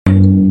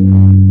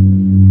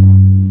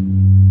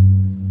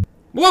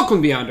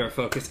Welcome Beyond Our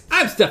Focus.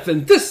 I'm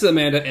Stefan, this is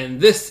Amanda, and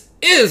this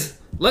is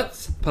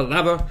Let's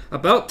Palaver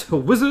About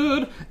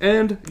Wizard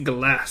and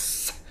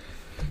Glass,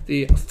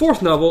 the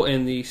fourth novel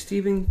in the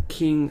Stephen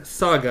King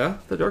saga,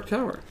 The Dark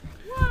Tower.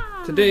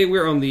 Wow. Today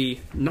we're on the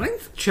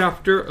 9th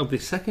chapter of the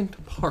second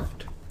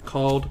part,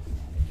 called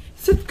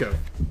Sitgo.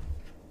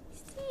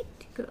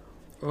 Sitgo.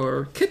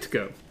 Or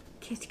Kitgo.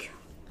 Kitgo.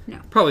 No.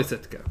 Probably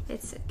Sitgo.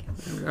 It's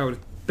Sitgo. I would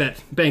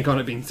bank on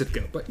it being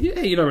Sitgo, but yeah,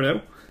 you never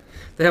know.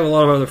 They have a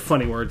lot of other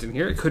funny words in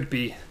here. It could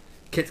be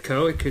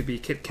Kitco, it could be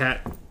Kit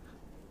Kat.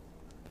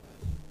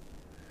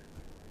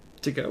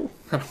 To go?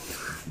 I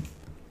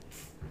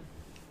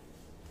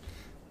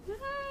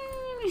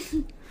don't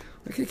know.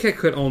 Kit Kat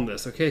could own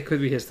this, okay? It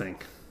could be his thing.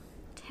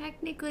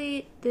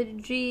 Technically, the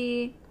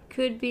G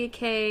could be a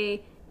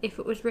K if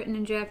it was written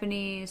in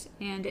Japanese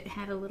and it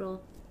had a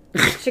little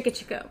chicka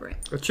chicka over it.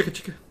 A chicka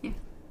chicka? Yeah.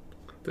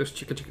 Those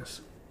chicka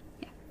chickas.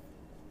 Yeah.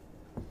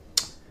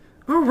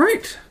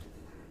 Alright.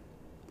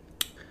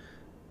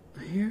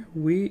 Here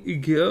we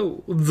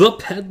go. The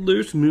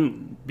peddler's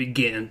moon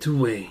began to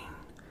wane.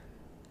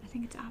 I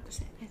think it's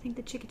opposite. I think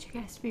the chicka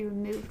chicka has to be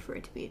removed for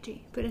it to be a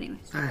G. But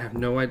anyways. I have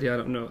no idea. I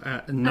don't know.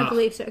 I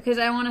believe so. Because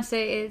I want to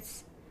say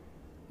it's,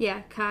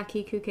 ka,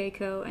 ki, ku, ke,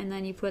 ko, and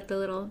then you put the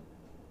little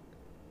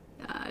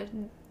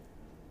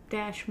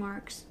dash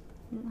marks.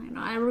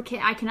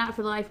 I cannot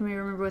for the life of me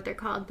remember what they're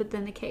called, but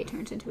then the K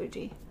turns into a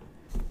G.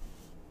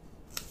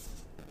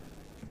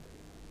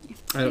 Yeah.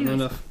 I don't know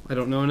enough. I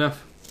don't know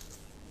enough.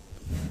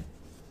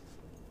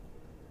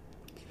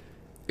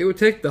 It would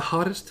take the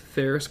hottest,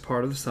 fairest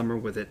part of the summer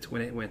with it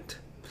when it went.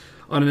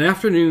 On an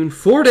afternoon,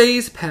 4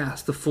 days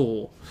past the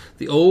full,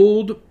 the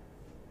old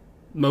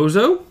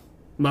Mazo?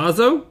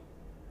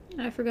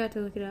 I forgot to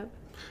look it up.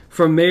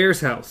 From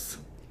Mayor's house.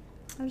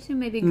 I would assume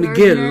maybe McGill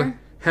gardener.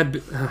 had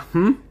been,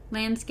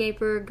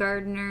 Landscaper,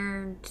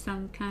 gardener,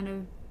 some kind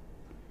of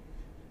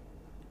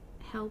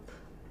help.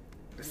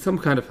 Some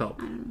kind of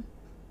help. I don't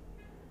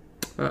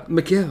know.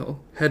 McGill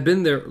had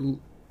been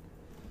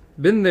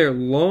there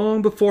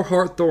long before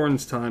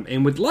Hartthorn's time,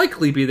 and would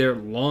likely be there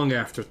long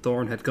after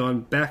Thorn had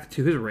gone back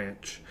to his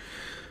ranch.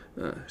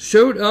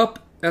 Showed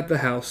up at the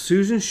house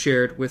Susan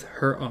shared with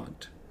her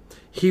aunt.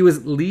 He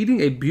was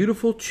leading a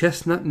beautiful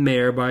chestnut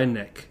mare by a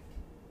neck.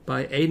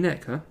 By a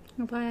neck, huh?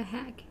 Or by a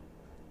hack.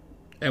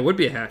 It would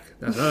be a hack.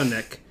 That's not a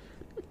neck.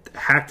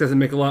 Hack doesn't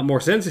make a lot more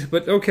sense,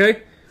 but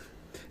okay.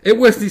 It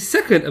was the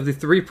second of the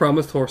 3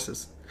 promised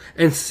horses,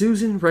 and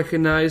Susan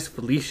recognized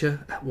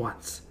Felicia at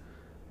once.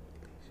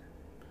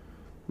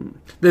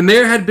 The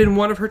mare had been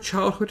one of her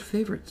childhood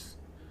favorites.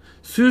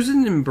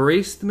 Susan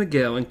embraced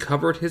Miguel and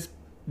covered his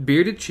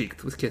bearded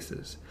cheeks with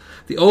kisses.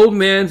 The old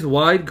man's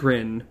wide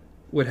grin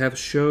would have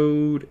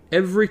showed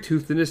every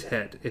tooth in his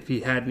head if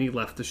he had any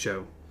left to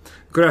show.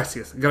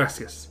 Gracias,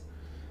 gracias.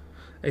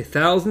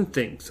 1,000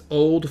 thanks,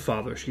 old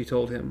father, she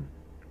told him.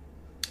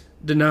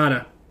 De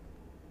nada.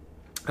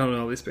 I don't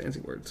know all these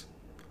fancy words.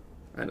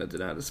 I know de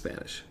nada is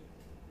Spanish.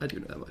 I do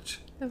know that much.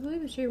 I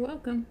believe it's you're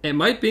welcome. It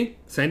might be.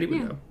 Sandy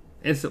would know.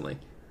 Instantly.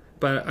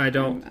 But I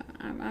don't.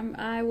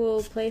 I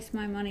will place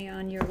my money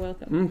on you're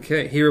welcome.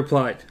 Okay, he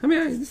replied.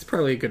 This is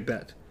probably a good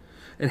bet.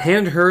 And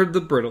hand her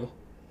the bridle.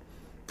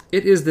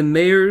 It is the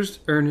mayor's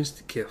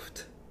earnest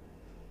gift.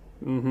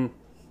 Mm-hmm.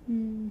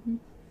 Mm-hmm.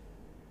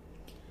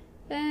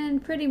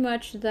 And pretty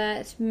much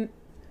that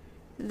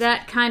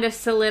kind of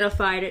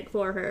solidified it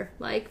for her.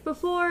 Like,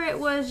 before it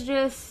was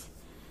just...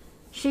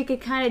 she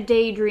could kind of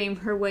daydream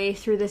her way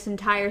through this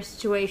entire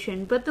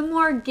situation. But the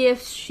more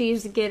gifts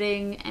she's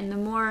getting and the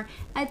more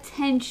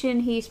attention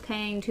he's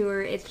paying to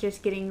her, it's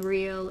just getting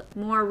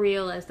more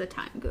real as the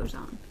time goes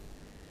on.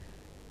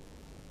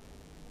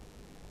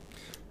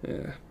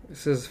 Yeah. It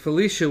says,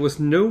 Felicia was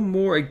no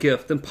more a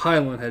gift than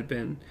Pylon had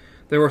been.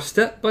 There were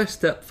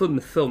step-by-step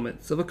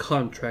fulfillments of a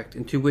contract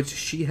into which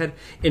she had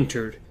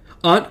entered.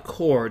 Aunt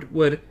Cord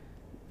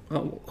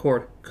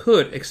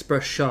could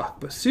express shock,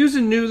 but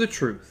Susan knew the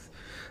truth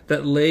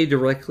that lay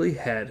directly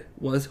ahead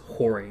was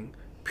whoring,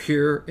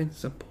 pure and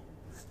simple.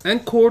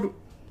 Aunt Cord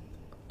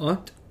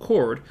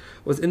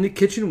was in the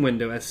kitchen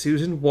window as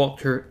Susan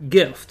walked her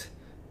gift,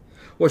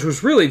 which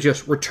was really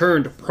just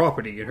returned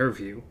property in her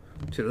view,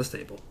 to the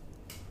stable.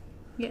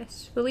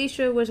 Yes,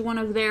 Felicia was one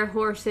of their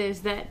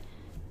horses that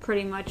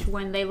pretty much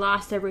when they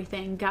lost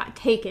everything got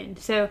taken.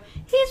 So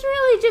he's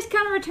really just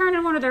kind of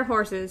returning one of their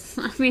horses.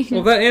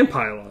 Well, that and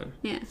Pylon.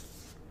 Yeah.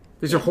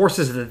 These are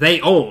horses that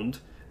they owned.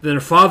 Then their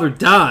father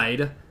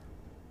died.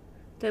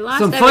 They lost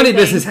some everything. Funny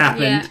business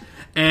happened,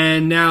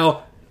 and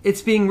now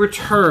it's being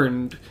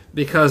returned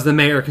because the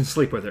mayor can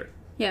sleep with her.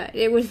 Yeah,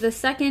 it was the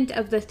second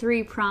of the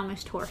 3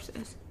 promised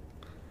horses.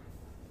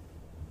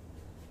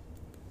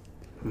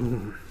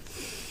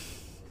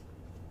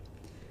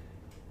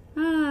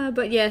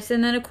 But yes,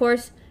 and then of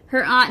course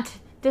her aunt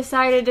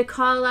decided to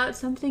call out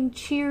something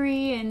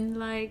cheery and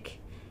like,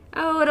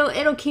 oh,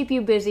 it'll keep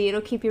you busy,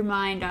 it'll keep your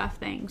mind off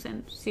things.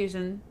 And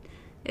Susan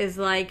is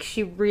like,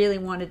 she really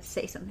wanted to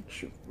say something.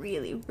 She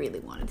really, really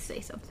wanted to say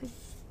something.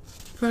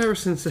 But ever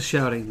since the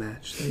shouting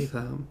match,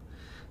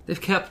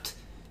 they've kept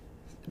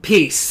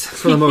peace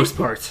for the most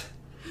part.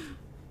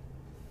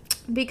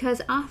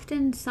 Because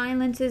often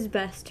silence is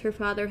best, her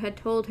father had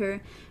told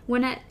her,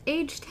 when at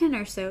age 10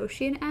 or so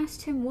she had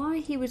asked him why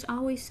he was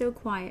always so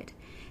quiet.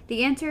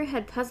 The answer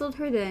had puzzled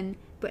her then,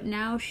 but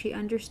now she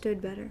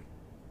understood better.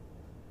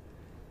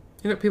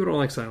 You know, people don't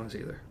like silence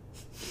either.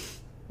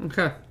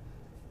 Okay.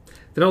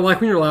 They don't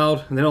like when you're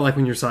loud, and they don't like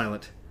when you're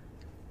silent.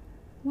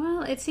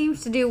 Well, it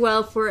seems to do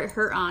well for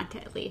her aunt,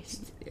 at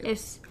least. Yeah.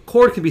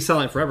 Cord can be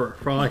silent forever,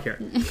 for all I care.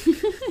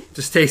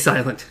 Just stay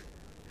silent.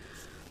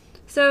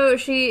 So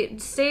she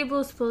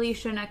stables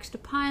Felicia next to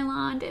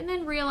Pylon, and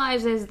then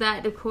realizes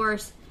that, of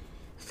course,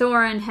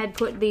 Thorin had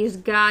put these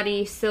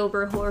gaudy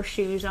silver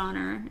horseshoes on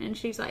her. And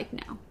she's like,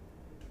 no.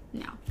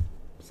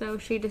 So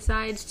she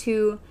decides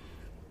to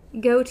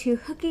go to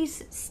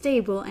Hookie's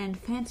stable and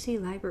fancy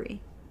library.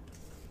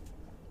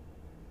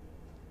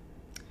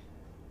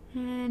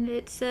 And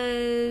it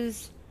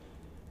says,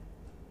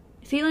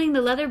 feeling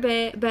the leather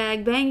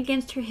bag bang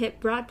against her hip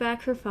brought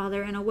back her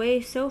father in a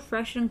way so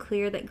fresh and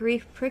clear that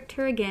grief pricked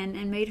her again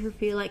and made her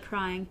feel like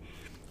crying.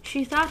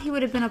 She thought he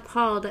would have been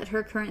appalled at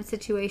her current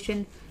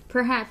situation,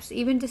 perhaps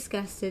even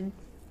disgusted,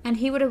 and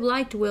he would have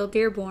liked Will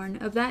Dearborn,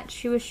 of that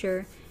she was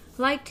sure,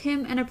 liked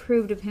him and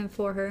approved of him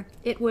for her.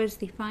 It was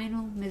the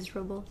final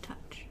miserable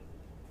touch.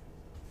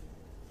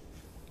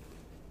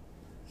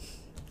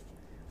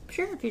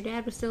 Sure, if your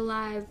dad was still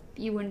alive,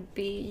 you wouldn't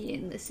be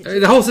in this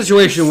situation. The whole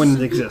situation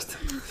wouldn't exist.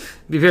 It'd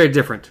be very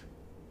different.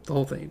 The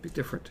whole thing would be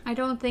different. I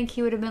don't think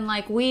he would have been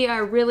like, we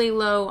are really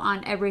low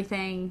on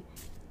everything.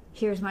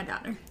 Here's my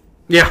daughter.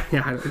 Yeah.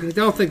 I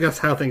don't think that's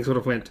how things would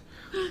have went.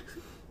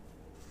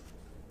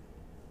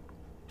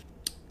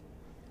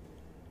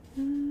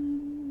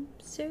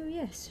 So,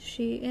 yes,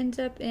 she ends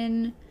up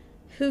in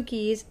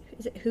Hookie's.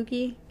 Is it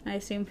Hookie? I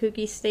assume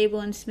Hookie's stable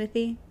and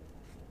smithy.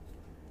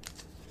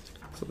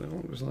 Something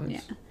along those lines.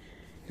 Yeah.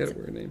 Got a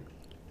weird name.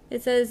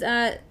 It says,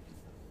 it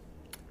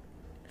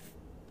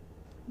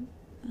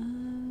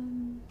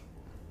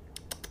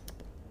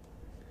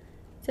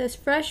says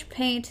fresh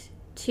paint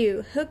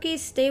too.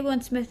 Hookie's stable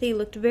and smithy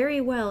looked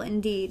very well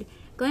indeed.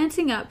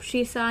 Glancing up,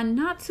 she saw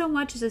not so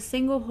much as a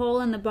single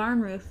hole in the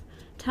barn roof.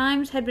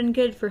 Times had been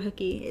good for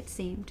Hookie, it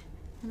seemed.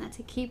 And that's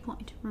a key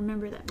point.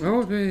 Remember that.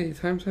 Oh, okay.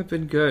 Times have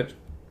been good.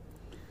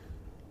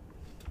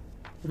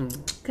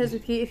 Because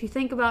if you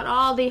think about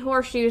all the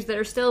horseshoes that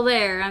are still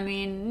there, I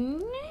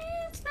mean,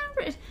 it's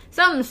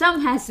not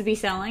some has to be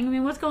selling. I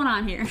mean, what's going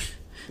on here?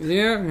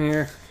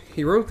 Yeah.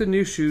 He wrote the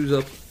new shoes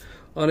up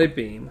on a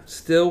beam,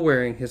 still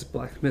wearing his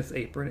blacksmith's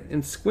apron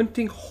and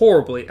squinting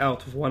horribly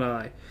out of one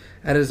eye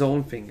at his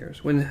own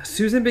fingers. When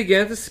Susan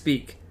began to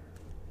speak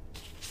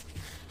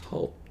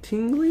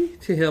haltingly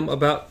to him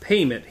about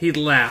payment, he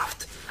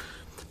laughed.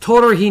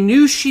 Told her he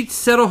knew she'd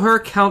settle her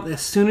account as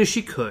soon as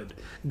she could.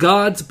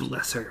 God's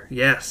bless her,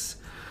 yes.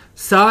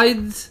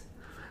 Sides,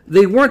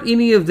 they weren't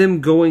any of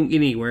them going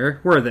anywhere,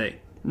 were they?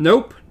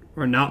 Nope,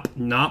 or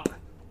nop.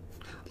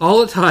 All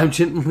the time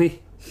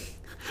gently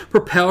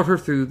propelled her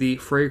through the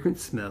fragrant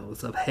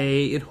smells of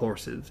hay and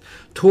horses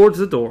towards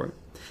the door.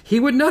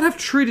 He would not have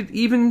treated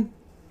even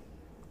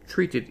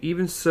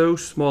so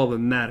small of a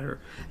matter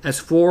as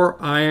 4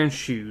 iron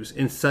shoes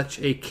in such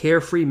a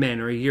carefree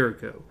manner a year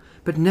ago.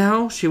 But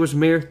now she was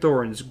Mayor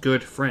Thorin's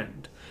good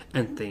friend,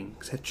 and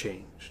things had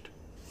changed.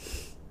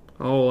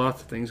 Oh,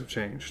 lots of things have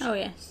changed. Oh,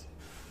 yes.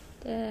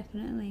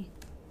 Definitely.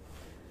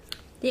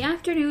 The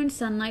afternoon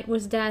sunlight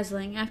was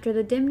dazzling after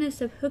the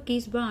dimness of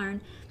Hookie's barn,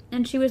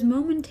 and she was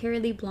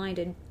momentarily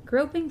blinded,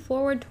 groping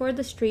forward toward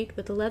the street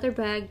with the leather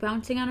bag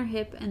bouncing on her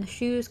hip and the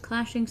shoes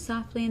clashing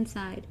softly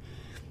inside.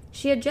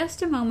 She had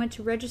just a moment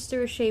to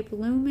register a shape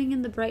looming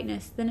in the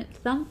brightness, then it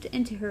thumped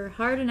into her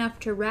hard enough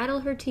to rattle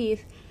her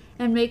teeth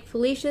and make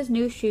Felicia's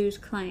new shoes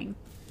clang.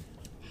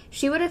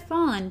 She would have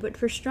fallen, but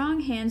for strong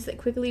hands that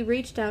quickly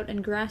reached out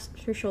and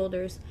grasped her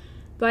shoulders.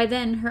 By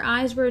then her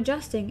eyes were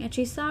adjusting, and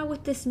she saw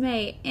with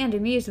dismay and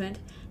amusement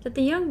that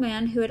the young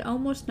man who had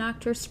almost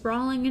knocked her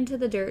sprawling into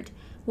the dirt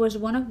was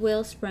one of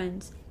Will's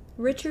friends,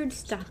 Richard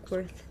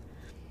Stockworth.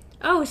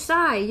 "Oh,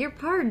 Cy, your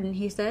pardon,"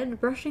 he said,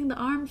 brushing the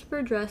arms of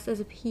her dress as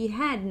if he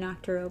had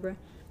knocked her over.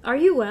 "Are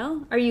you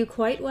well? Are you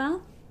quite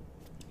well?"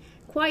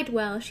 "Quite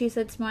well," she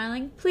said,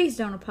 smiling. "Please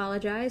don't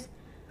apologize."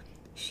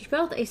 She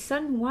felt a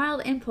sudden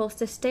wild impulse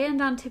to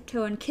stand on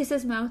tiptoe and kiss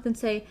his mouth and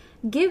say,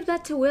 "Give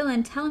that to Will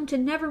and tell him to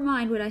never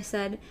mind what I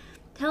said.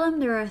 Tell him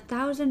there are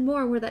 1,000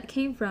 more where that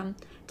came from.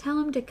 Tell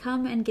him to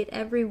come and get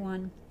every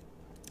one."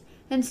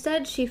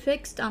 Instead, she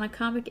fixed on a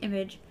comic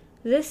image.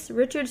 This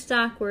Richard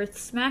Stockworth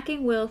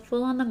smacking Will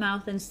full on the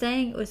mouth and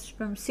saying it was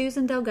from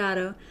Susan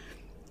Delgado.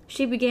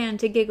 She began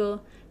to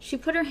giggle. She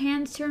put her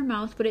hands to her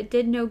mouth, but it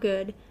did no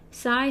good.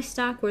 Cy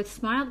Stockworth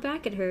smiled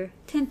back at her,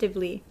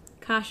 tentatively,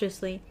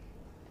 cautiously.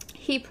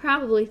 "He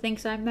probably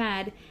thinks I'm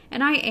mad,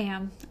 and I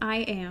am.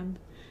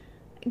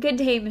 Good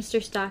day,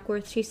 Mr.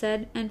 Stockworth," she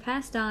said, and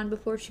passed on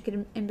before she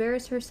could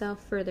embarrass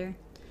herself further.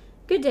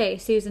 "Good day,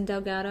 Susan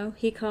Delgado,"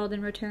 he called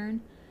in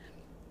return.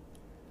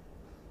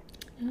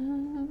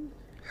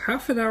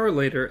 Half an hour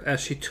later,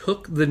 as she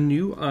took the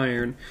new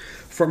iron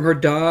from her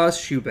Da's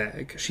shoe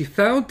bag, she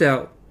found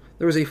out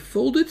there was a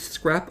folded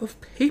scrap of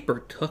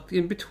paper tucked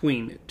in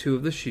between two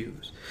of the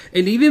shoes.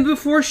 And even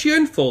before she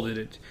unfolded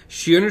it,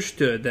 she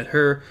understood that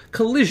her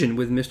collision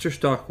with Mr.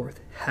 Stockworth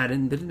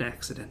hadn't been an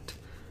accident.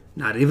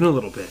 Not even a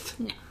little bit.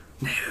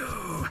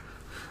 No.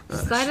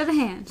 Sleight of the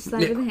hand.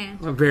 Sleight of the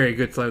hand. A very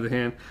good sleight of the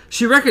hand.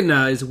 She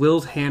recognized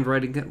Will's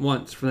handwriting at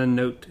once from the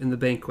note in the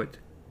banquet.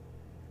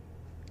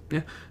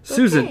 Yeah.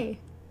 Susan.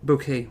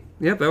 Bouquet.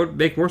 Yep, that would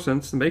make more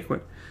sense than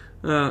banquet.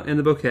 And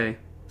the bouquet.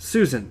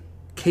 Susan,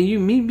 can you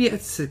meet me at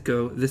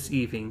Sitco this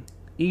evening,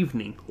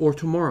 or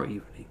tomorrow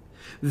evening?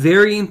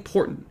 Very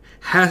important.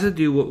 Has to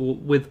do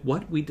with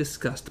what we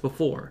discussed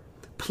before.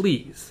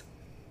 Please.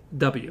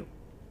 W.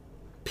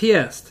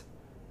 P.S.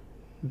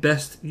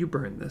 Best you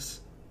burn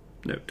this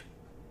note.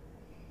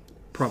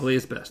 Probably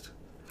is best.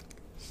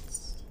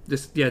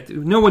 Just, yeah,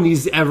 no one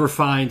needs to ever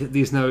find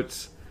these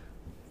notes.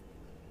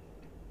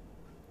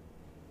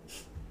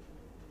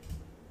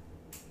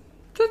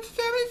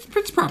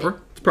 It's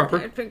proper. It's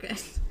proper.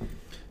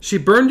 She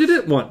burned it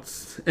at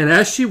once, and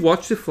as she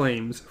watched the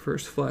flames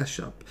first flash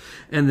up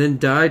and then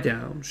die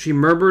down, she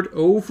murmured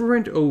over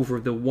and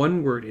over the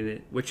one word in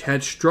it which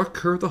had struck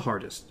her the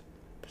hardest.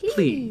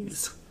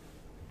 Please.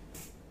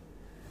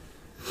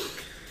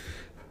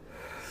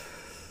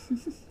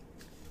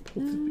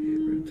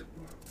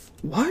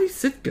 Why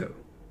Sitco?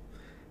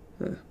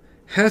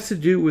 Has to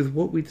do with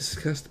what we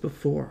discussed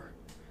before.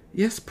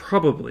 Yes,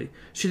 probably.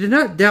 She did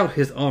not doubt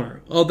his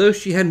honor, although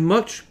she had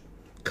much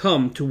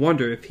come to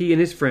wonder if he and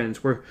his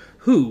friends were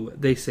who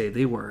they say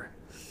they were.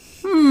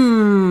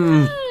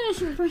 Maybe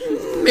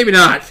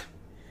not.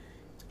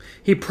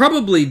 He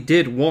probably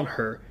did want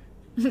her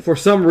for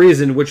some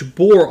reason which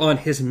bore on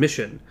his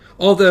mission.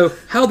 Although,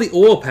 how the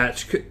oil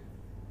patch could...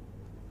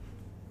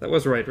 That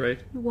was right?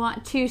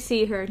 Want to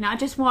see her, not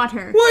just want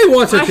her. Well, he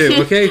wants her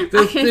too, okay?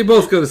 They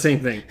both go the same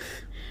thing.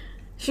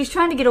 She's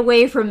trying to get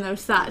away from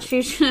those thoughts.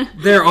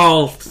 They're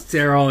all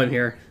in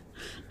here.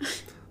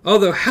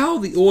 Although how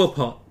the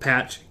oil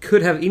patch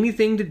could have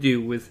anything to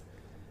do with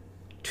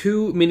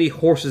too many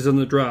horses on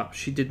the drop,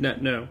 she did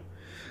not know.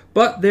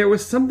 But there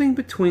was something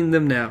between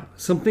them now,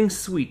 something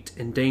sweet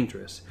and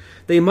dangerous.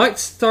 They might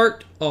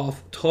start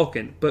off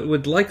talking, but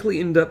would likely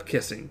end up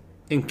kissing.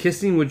 And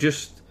kissing would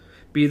just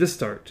be the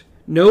start.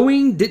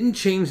 Knowing didn't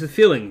change the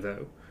feeling,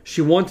 though.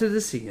 She wanted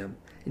to see him,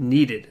 and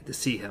needed to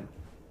see him.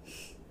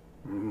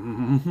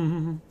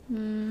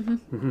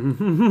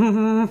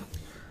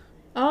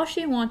 All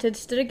she wanted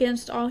stood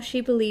against all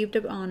she believed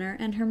of honor,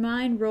 and her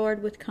mind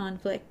roared with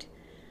conflict.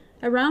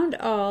 Around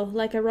all,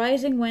 like a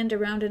rising wind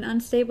around an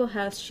unstable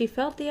house, she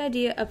felt the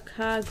idea of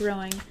Ka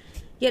growing.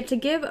 Yet to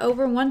give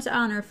over one's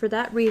honor for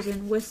that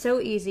reason was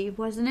so easy,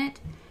 wasn't it?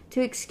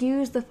 To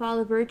excuse the fall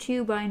of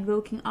virtue by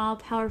invoking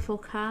all-powerful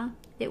Ka,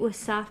 it was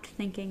soft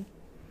thinking.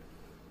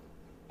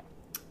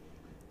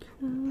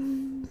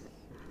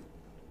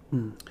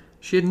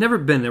 She had never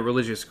been a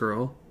religious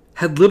girl,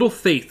 had little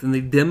faith in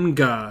the dim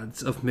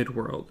gods of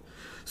Midworld.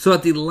 So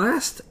at the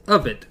last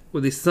of it,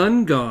 with the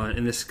sun gone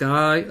and the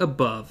sky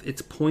above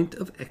its point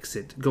of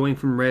exit going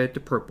from red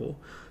to purple,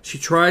 she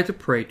tried to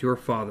pray to her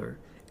father.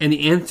 And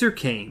the answer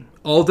came,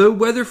 although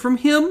whether from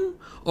him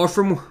or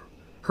from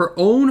her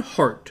own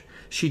heart,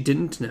 she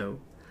didn't know.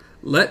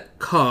 Let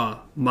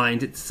Ka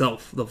mind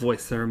itself, the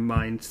voice in her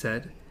mind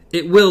said.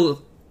 It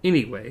will,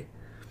 anyway.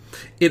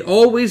 It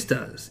always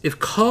does. If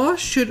Ka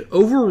should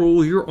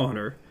overrule your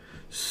honor,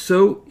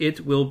 so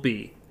it will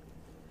be.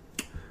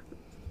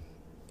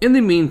 In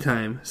the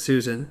meantime,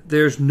 Susan,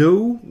 there's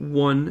no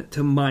one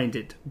to mind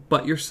it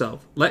but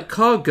yourself. Let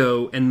Ka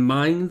go and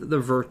mind the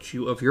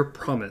virtue of your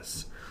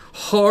promise,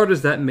 hard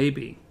as that may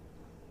be.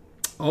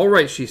 All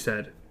right, she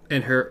said.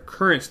 In her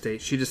current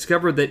state, she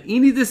discovered that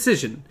any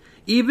decision,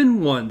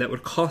 even one that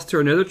would cost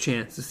her another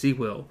chance to see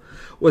Will,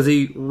 was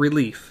a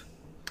relief.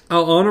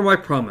 I'll honor my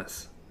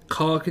promise.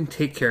 Ka can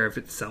take care of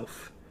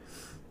itself.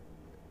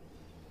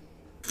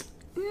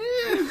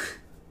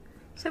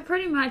 So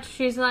pretty much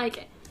she's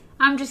like,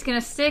 I'm just going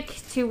to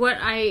stick to what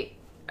I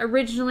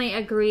originally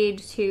agreed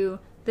to.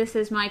 This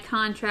is my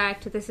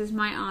contract. This is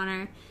my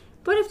honor.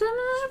 But if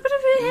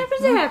it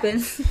happens, it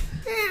happens.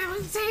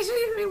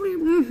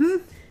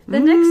 The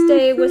next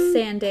day was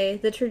Sunday,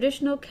 the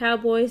traditional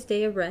cowboy's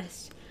day of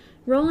rest.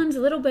 Roland's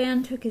little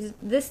band took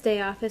this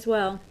day off as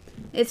well.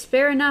 It's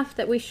fair enough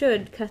that we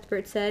should,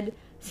 Cuthbert said,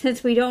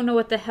 since we don't know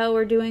what the hell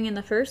we're doing in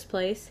the first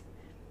place.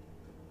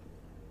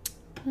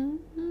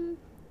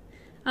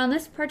 On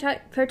this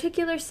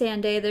particular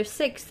Sunday, there's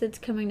 6 that's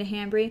coming to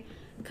Hambry.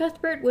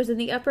 Cuthbert was in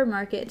the upper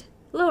market.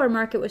 Lower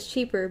market was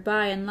cheaper,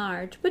 by and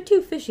large, but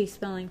too fishy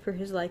smelling for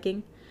his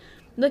liking.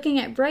 Looking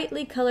at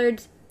brightly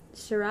colored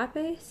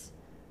serapes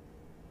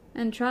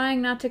and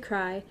trying not to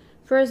cry,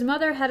 for his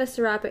mother had a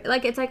serape.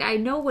 It's like I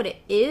know what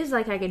it is,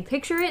 like I can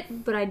picture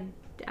it, but I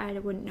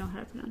wouldn't know how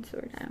to pronounce the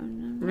word. I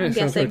don't know. Yeah,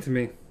 sounds right to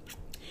me.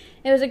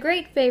 It was a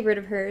great favorite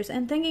of hers,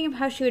 and thinking of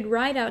how she would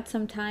ride out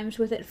sometimes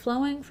with it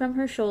flowing from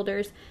her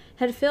shoulders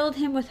had filled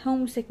him with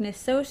homesickness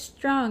so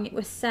strong it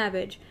was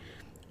savage.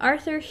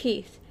 Arthur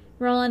Heath,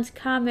 Roland's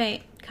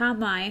Kame,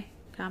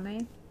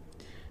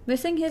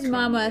 missing his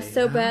mama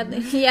so badly.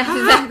 Yeah,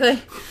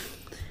 exactly.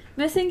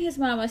 Missing his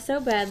mama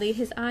so badly,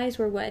 his eyes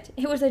were wet.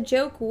 It was a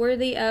joke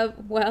worthy of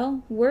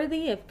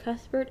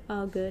Cuthbert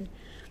Allgood.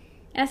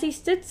 As he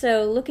stood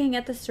so, looking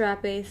at the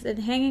strappes and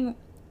hanging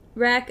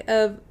rack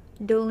of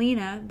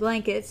Dolina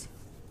blankets,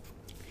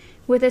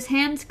 with his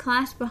hands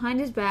clasped behind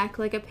his back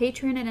like a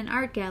patron in an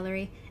art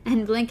gallery,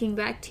 and blinking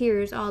back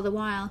tears all the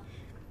while,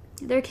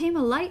 there came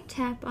a light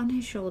tap on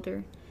his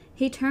shoulder.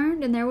 He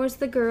turned, and there was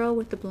the girl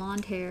with the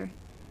blonde hair.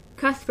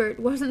 Cuthbert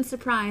wasn't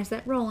surprised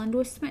that Roland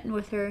was smitten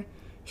with her.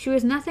 She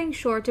was nothing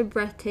short of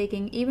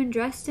breathtaking, even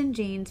dressed in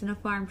jeans and a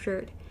farm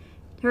shirt.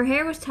 Her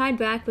hair was tied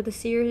back with a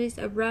series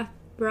of rough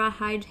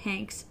rawhide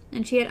hanks,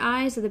 and she had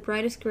eyes of the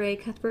brightest gray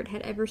Cuthbert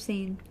had ever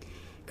seen.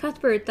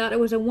 Cuthbert thought it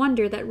was a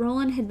wonder that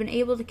Roland had been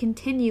able to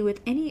continue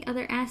with any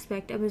other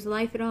aspect of his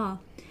life at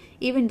all,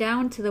 even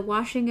down to the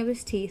washing of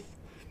his teeth.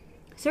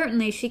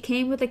 Certainly she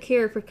came with a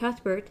cure for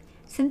Cuthbert.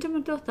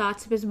 Sentimental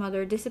thoughts of his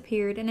mother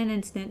disappeared in an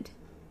instant.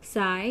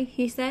 "Sigh,"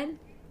 he said.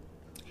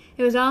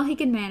 It was all he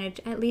could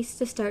manage, at least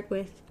to start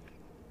with.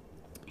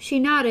 She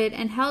nodded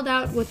and held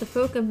out what the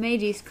folk of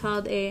Magis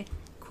called a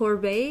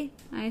corbeille,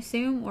 I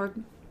assume, or...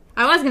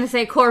 I was going to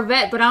say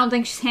Corvette, but I don't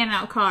think she's handing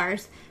out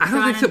cars. I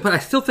don't think so, but I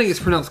still think it's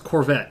pronounced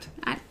Corvette.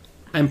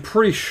 I'm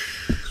pretty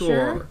sure.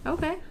 Sure?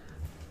 Okay.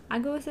 I'll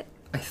go with it.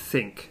 I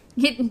think.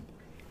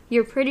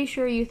 You're pretty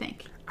sure you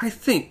think. I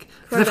think.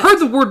 Because I've heard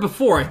the word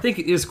before. I think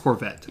it is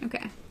Corvette.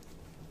 Okay.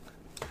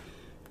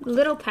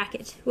 Little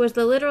packet was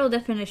the literal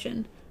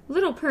definition.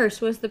 Little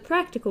purse was the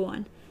practical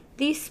one.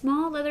 These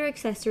small leather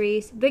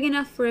accessories, big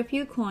enough for a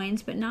few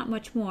coins but not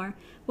much more,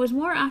 was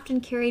more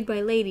often carried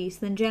by ladies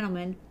than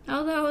gentlemen,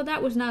 although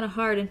that was not a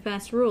hard and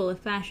fast rule of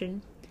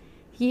fashion.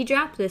 "Ye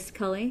drop this,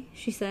 Cully,"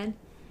 she said.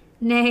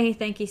 "Nay,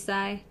 thank ye,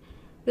 sigh.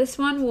 This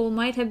one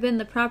might have been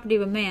the property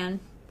of a man,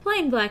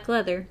 plain black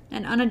leather,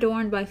 and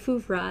unadorned by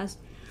foufras,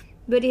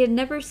 but he had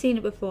never seen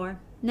it before,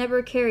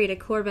 never carried a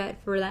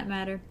Corvette for that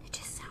matter." It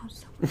just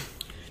sounds so...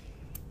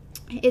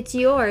 "It's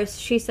yours,"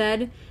 she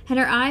said, and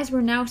her eyes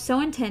were now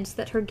so intense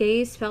that her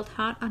gaze felt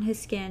hot on his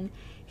skin.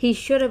 He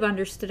should have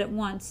understood at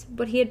once,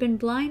 but he had been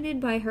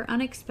blinded by her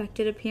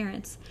unexpected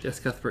appearance. Yes,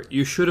 Cuthbert,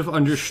 you should have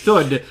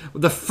understood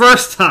the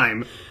first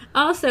time.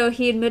 Also,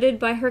 he admitted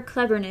by her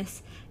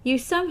cleverness. You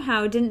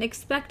somehow didn't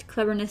expect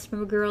cleverness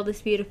from a girl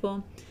this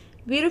beautiful.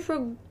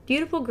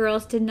 Beautiful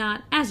girls did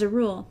not, as a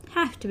rule,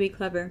 have to be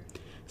clever.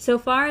 So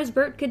far as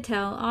Bert could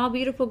tell, all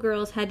beautiful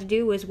girls had to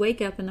do was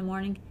wake up in the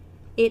morning.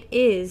 "It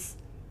is."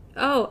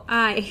 "Oh,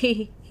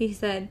 aye," he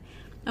said,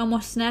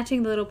 almost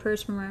snatching the little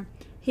purse from her.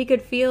 He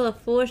could feel a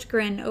foolish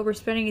grin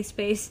overspreading his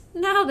face.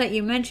 "Now that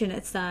you mention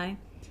it, sigh."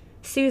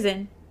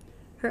 "Susan."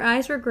 Her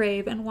eyes were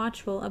grave and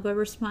watchful above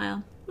her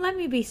smile. "Let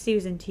me be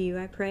Susan to you,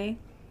 I pray."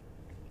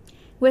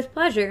 "With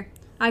pleasure.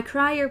 I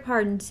cry your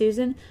pardon,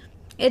 Susan.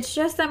 It's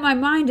just that my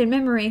mind and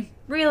memory,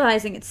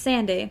 realizing it's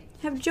Sunday,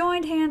 have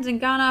joined hands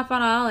and gone off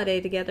on a holiday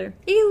together.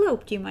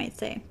 Eloped, you might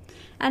say,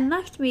 and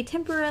left me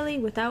temporarily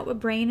without a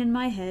brain in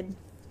my head."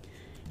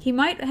 He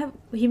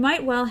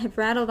might well have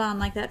rattled on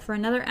like that for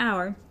another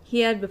hour. He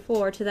had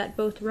before, to that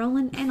both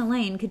Roland and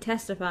Elaine could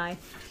testify.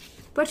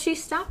 But she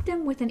stopped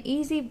him with an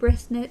easy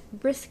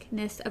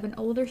briskness of an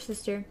older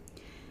sister.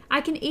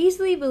 "I can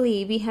easily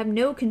believe ye have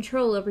no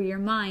control over your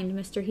mind,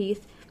 Mr.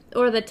 Heath,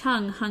 or the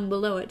tongue hung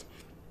below it.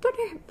 But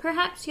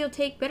perhaps you'll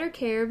take better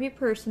care of your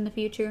purse in the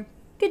future.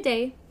 Good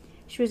day."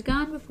 She was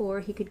gone before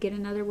he could get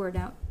another word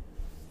out.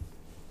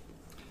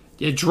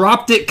 You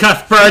dropped it,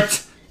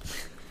 Cuthbert!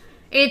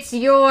 "It's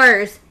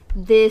yours.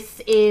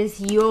 This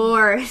is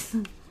yours."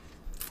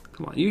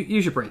 Come on,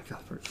 use your brain,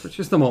 Cuthbert, for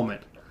just a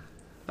moment.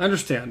 I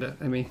understand it.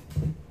 I mean,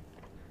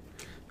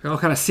 all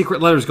kind of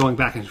secret letters going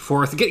back and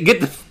forth.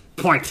 Get the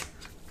point.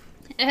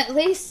 At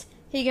least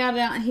he got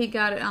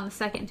it on the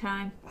second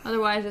time.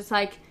 Otherwise, it's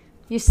like,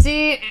 you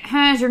see, it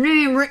has your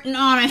name written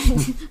on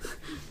it.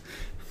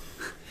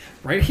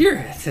 Right here,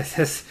 it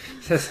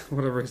says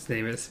whatever his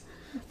name is.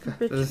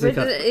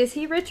 Is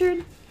he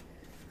Richard?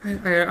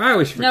 I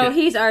always forget. No,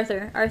 he's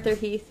Arthur. Arthur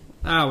Heath.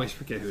 I always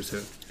forget who's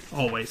who.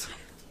 Always.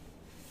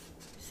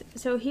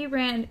 So she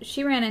ran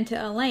into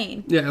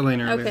Elaine. Yeah,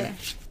 Elaine earlier. Okay.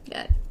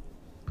 Yeah.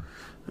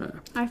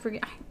 I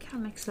forget. I got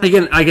mixed up.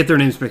 Again, I get their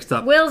names mixed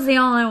up. Will's the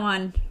only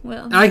one.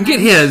 Will. I can get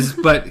his,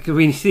 but because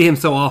we see him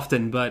so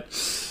often. But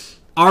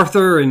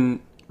Arthur and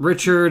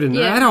Richard and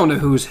I don't know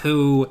who's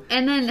who.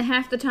 And then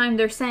half the time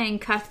they're saying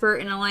Cuthbert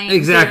and Elaine.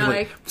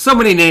 Exactly. So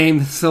many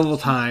names, so little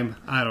time.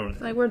 I don't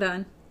know. Like, we're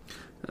done.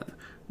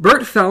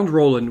 Bert found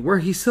Roland where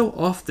he so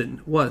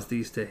often was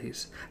these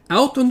days,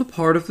 out on the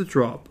part of the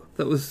drop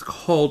that was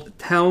called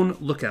Town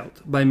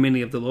Lookout by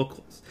many of the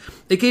locals.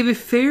 It gave a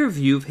fair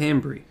view of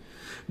Hanbury,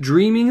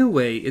 dreaming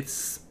away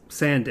its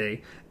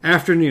Sunday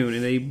afternoon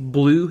in a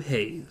blue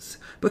haze.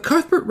 But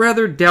Cuthbert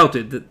rather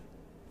doubted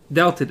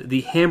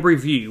the Hanbury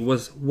view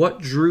was what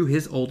drew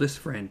his oldest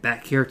friend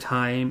back here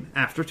time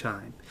after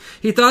time.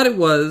 He thought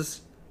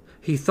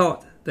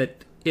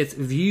that its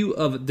view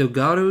of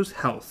Delgado's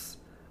house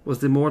was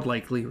the more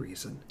likely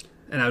reason.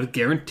 And I would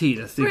guarantee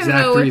that's the We're gonna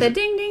exact go with reason. the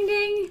ding, ding,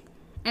 ding.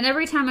 And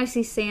every time I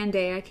see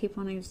Sunday, I keep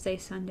wanting to say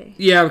Sunday.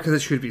 Yeah, because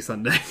it should be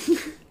Sunday.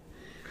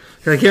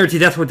 I guarantee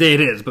that's what day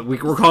it is, but we're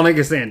calling it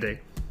a Sunday.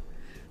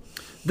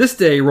 This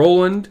day,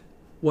 Roland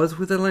was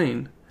with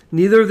Elaine,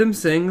 neither of them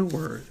saying a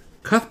word.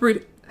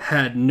 Cuthbert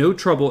had no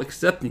trouble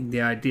accepting the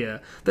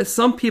idea that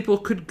some people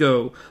could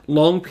go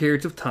long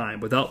periods of time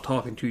without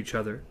talking to each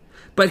other,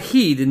 but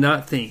he did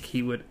not think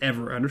he would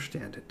ever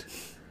understand it.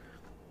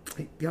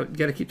 You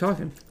gotta keep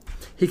talking.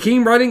 He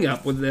came riding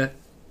up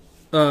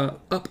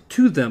up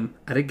to them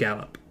at a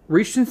gallop,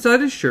 reached inside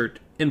his shirt,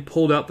 and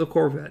pulled out the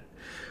Corvette.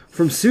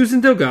 From Susan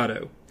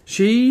Delgado.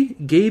 She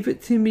gave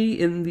it to me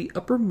in the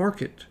upper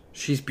market.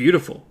 She's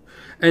beautiful.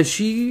 And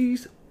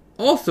she's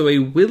also a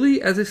willy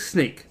as a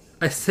snake.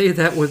 I say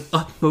that with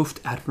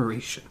utmost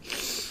admiration.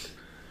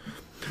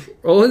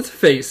 Roland's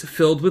face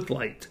filled with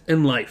light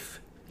and life.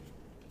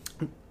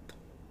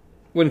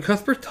 When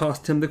Cuthbert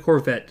tossed him the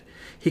Corvette,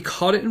 he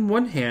caught it in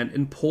one hand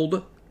and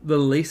pulled the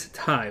lace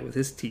tie with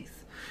his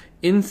teeth.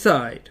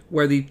 Inside,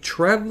 where the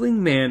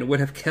traveling man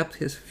would have kept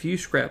his few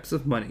scraps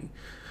of money,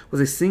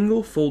 was a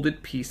single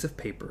folded piece of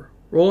paper.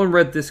 Roland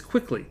read this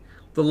quickly,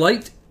 the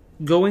light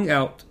going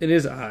out in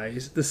his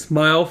eyes, the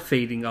smile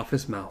fading off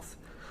his mouth.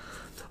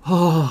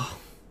 Oh,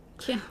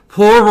 Yeah.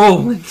 poor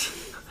Roland.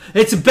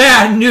 It's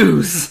bad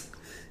news.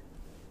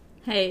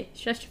 Hey,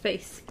 shut your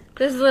face.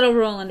 This is little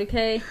Roland,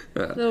 okay?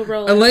 Little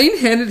Roland. Elaine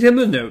handed him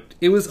the note.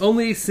 It was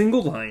only a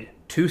single line,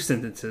 2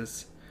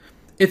 sentences.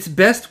 It's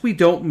best we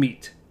don't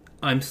meet.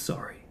 I'm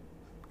sorry.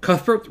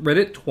 Cuthbert read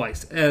it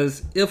twice,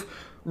 as if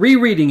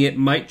rereading it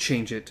might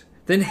change it,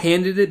 then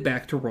handed it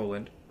back to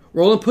Roland.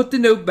 Roland put the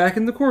note back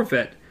in the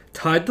Corvette,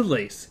 tied the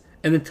lace,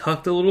 and then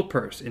tucked the little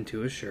purse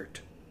into his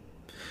shirt.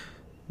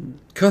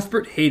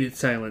 Cuthbert hated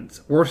silence.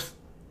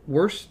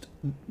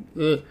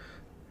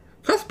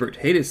 Cuthbert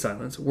hated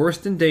silence worse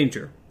than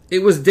danger.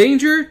 It was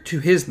danger to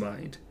his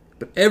mind,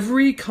 but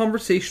every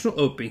conversational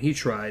opening he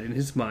tried in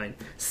his mind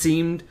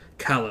seemed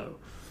callow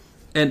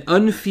and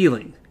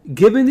unfeeling.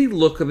 Given the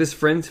look of his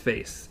friend's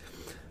face,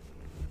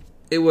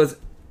 it was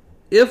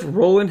if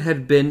Roland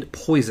had been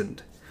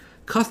poisoned.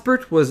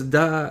 Cuthbert was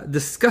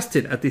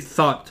disgusted at the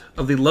thought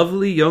of the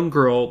lovely young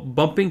girl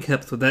bumping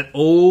hips with that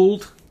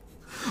long,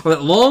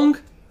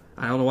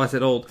 I don't know why I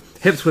said old,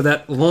 hips with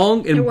that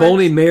long and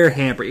bony mare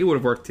hamper. It would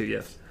have worked too,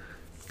 yes.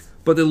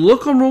 But the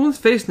look on Roland's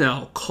face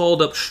now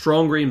called up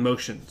stronger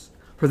emotions,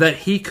 for that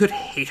he could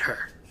hate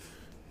her.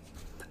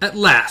 At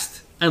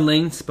last,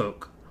 Elaine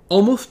spoke,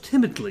 almost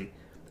timidly.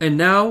 And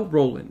now,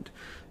 Roland,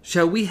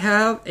 shall we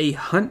have a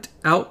hunt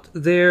out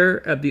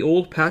there at the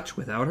old patch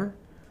without her?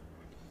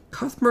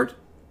 Cuthbert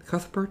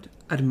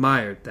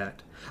admired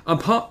that.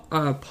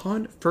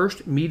 Upon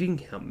first meeting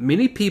him,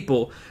 many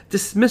people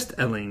dismissed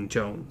Elaine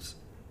Johns,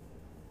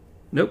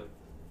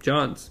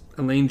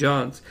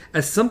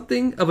 as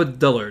something of a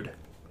dullard.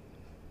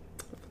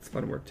 That's a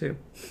fun word, too.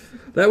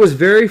 That was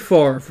very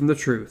far from the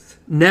truth.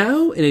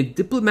 Now, in a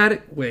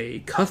diplomatic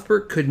way,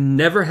 Cuthbert could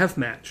never have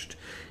matched.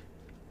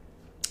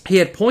 He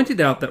had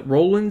pointed out that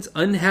Roland's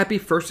unhappy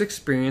first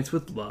experience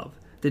with love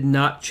did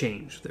not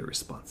change their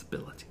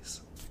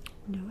responsibilities.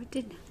 No, it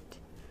did not.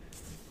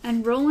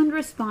 And Roland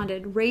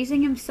responded,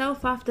 raising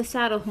himself off the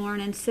saddle horn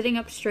and sitting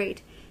up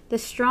straight. The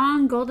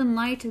strong golden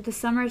light of the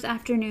summer's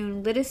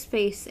afternoon lit his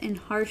face in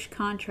harsh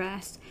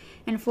contrast,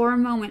 and for a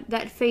moment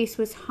that face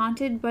was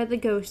haunted by the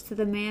ghost of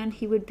the man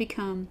he would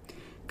become.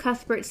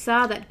 Cuthbert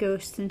saw that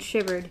ghost and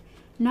shivered,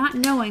 not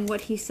knowing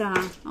what he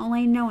saw,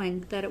 only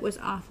knowing that it was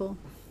awful.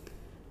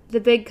 The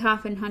big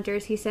coffin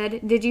hunters, he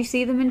said. Did you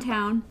see them in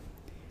town?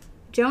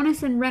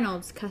 Jonas and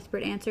Reynolds,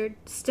 Cuthbert answered.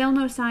 Still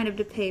no sign of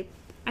DePape.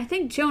 I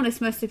think Jonas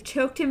must have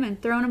choked him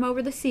and thrown him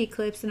over the sea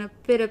cliffs in a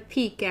bit of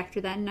pique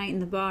after that night in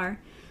the bar.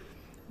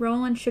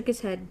 Roland shook his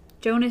head.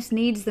 Jonas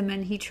needs the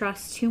men he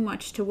trusts too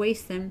much to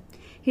waste them.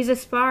 He's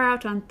as far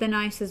out on thin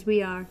ice as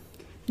we are.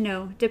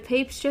 No,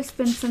 DePape's just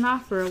been sent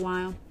off for a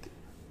while.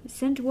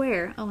 Sent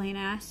where? Elaine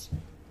asked.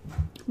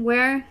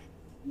 Where?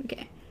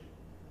 Okay.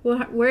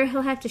 Where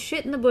he'll have to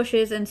shit in the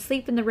bushes and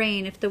sleep in the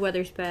rain if the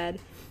weather's bad.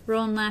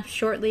 Roland laughed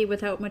shortly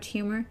without much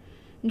humor.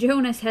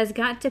 Jonas has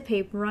got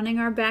DePape running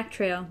our back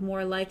trail,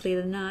 more likely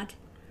than not.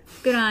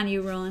 Good on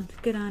you, Roland.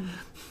 Good on you.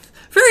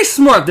 Very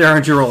smart there,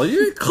 aren't you, Roland?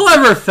 You're a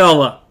clever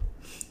fella.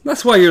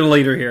 That's why you're the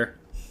leader here.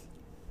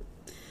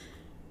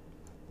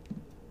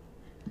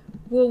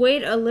 We'll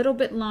wait a little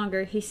bit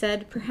longer, he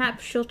said.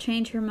 Perhaps she'll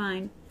change her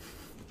mind.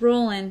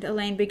 Roland,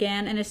 Elaine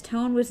began, and his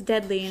tone was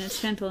deadly in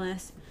its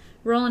gentleness.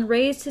 Roland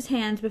raised his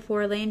hands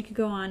before Elaine could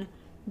go on.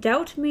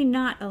 Doubt me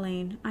not,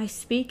 Elaine. I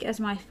speak as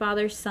my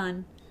father's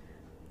son.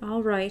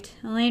 All right.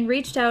 Elaine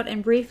reached out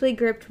and briefly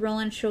gripped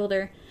Roland's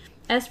shoulder.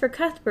 As for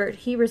Cuthbert,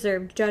 he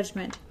reserved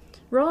judgment.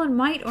 Roland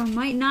might or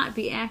might not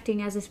be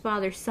acting as his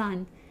father's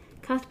son.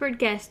 Cuthbert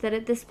guessed that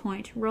at this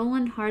point,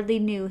 Roland hardly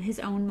knew his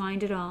own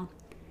mind at all.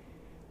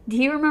 Do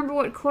you remember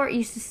what Court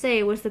used to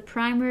say was the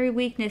primary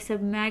weakness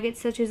of maggots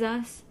such as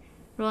us?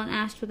 Roland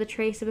asked with a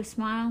trace of a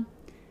smile.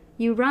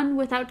 You run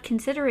without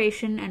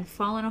consideration and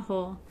fall in a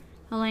hole.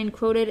 Elaine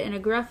quoted in a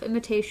gruff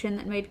imitation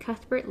that made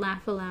Cuthbert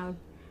laugh aloud.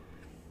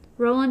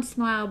 Roland's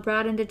smile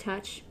broadened a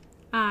touch.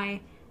 Aye,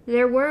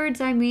 they're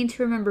words I mean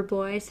to remember,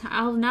 boys.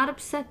 I'll not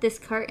upset this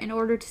cart in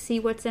order to see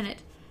what's in it.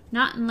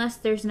 Not unless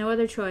there's no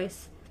other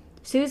choice.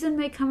 Susan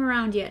may come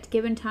around yet,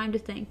 given time to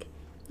think.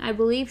 I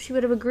believe she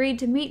would have agreed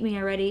to meet me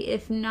already,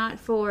 if not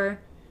for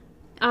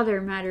other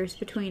matters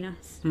between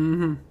us.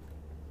 Mm-hmm.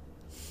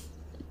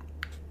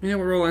 Yeah,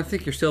 well, Roland, I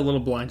think you're still a little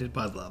blinded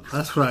by love.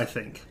 That's what I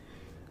think.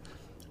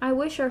 I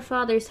wish our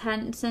fathers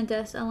hadn't sent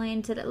us,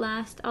 Elaine said at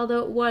last, although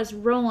it was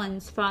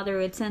Roland's father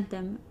who had sent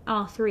them.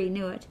 All three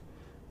knew it.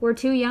 We're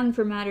too young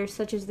for matters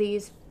such as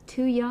these.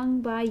 Too young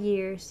by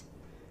years.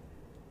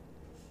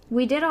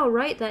 We did all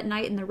right that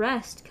night in the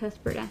rest,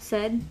 Cuthbert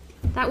said.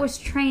 That was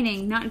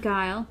training, not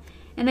guile.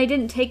 And they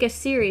didn't take us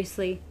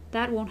seriously.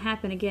 That won't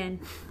happen again.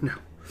 No.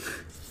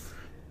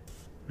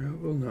 No,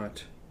 it will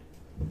not.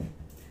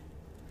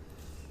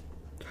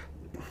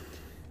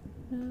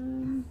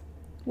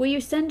 Will you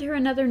send her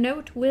another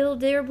note, Will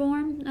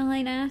Dearborn?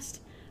 Elaine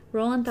asked.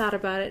 Roland thought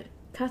about it.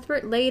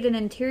 Cuthbert laid an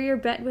interior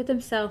bet with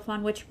himself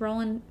on which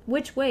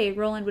way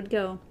Roland would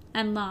go,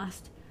 and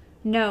lost.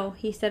 No,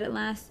 he said at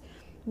last.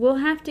 We'll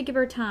have to give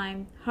her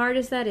time, hard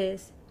as that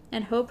is,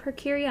 and hope her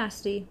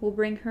curiosity will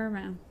bring her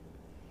around.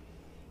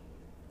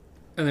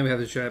 And then we have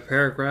this giant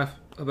paragraph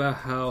about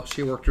how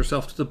she worked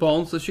herself to the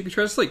bone so she could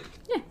try to sleep.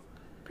 Yeah,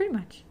 pretty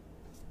much.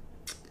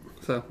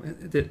 So,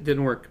 it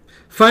didn't work.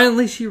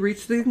 Finally, she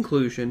reached the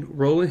conclusion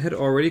Roland had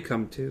already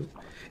come to.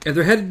 If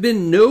there had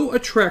been no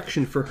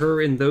attraction for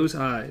her in those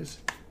eyes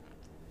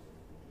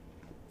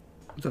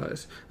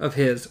of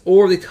his,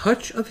 or the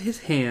touch of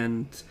his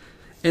hands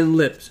and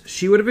lips,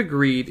 she would have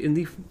agreed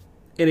in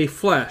a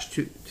flash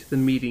to the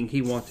meeting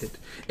he wanted,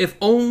 if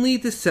only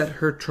to set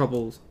her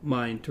troubled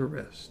mind to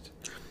rest.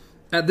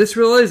 At this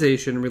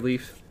realization,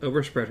 relief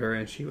overspread her,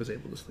 and she was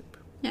able to sleep.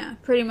 Yeah,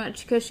 pretty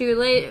much, because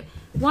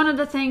one of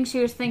the things she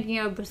was thinking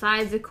of,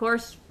 besides, of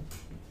course,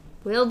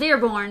 Will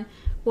Dearborn,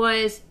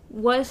 was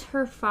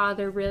her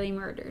father really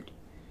murdered?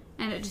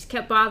 And it just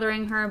kept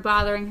bothering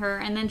her,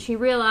 and then she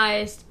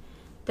realized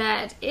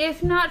that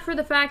if not for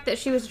the fact that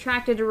she was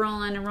attracted to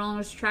Roland and Roland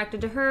was attracted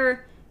to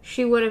her,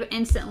 she would have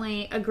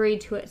instantly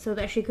agreed to it so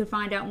that she could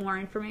find out more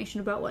information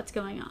about what's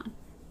going on.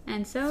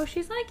 And so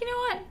she's like, you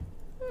know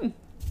what?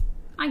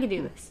 I could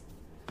do this.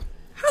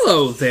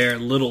 Hello there,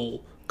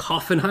 little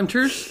coffin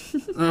hunters.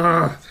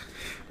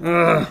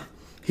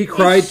 He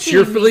cried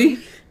cheerfully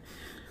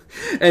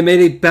and made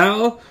a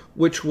bow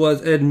which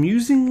was an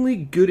amusingly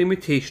good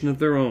imitation of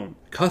their own.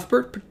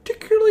 Cuthbert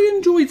particularly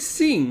enjoyed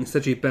seeing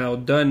such a bow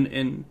done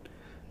in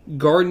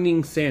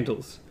gardening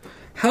sandals.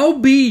 How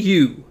be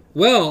you?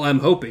 Well, I'm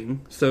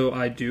hoping, so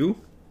I do.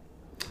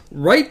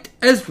 Right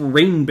as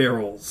rain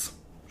barrels.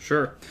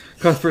 Sure,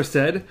 Cuthbert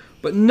said,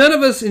 but none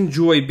of us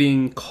enjoy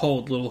being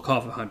called little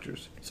coffin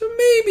hunters. So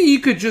maybe you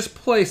could just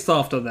play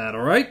soft on that,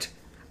 all right?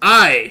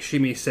 Aye,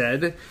 Shimmy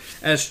said,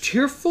 as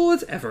cheerful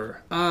as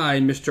ever. Aye,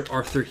 Mr.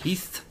 Arthur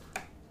Heath.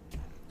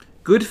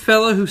 Good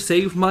fellow who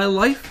saved my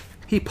life.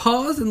 He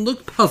paused and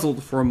looked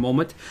puzzled for a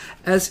moment,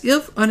 as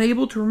if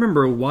unable to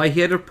remember why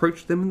he had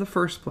approached them in the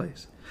first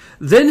place.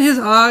 Then his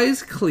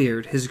eyes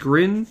cleared, his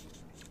grin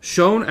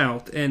shone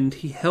out, and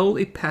he held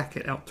a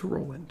packet out to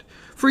Roland.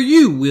 For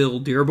you, Will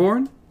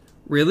Dearborn.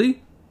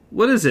 Really?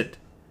 What is it?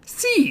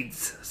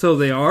 Seeds, so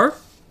they are.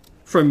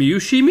 From you,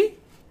 Shimmy?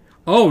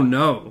 Oh,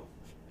 no.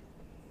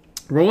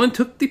 Roland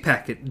took the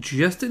packet,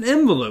 just an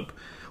envelope,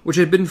 which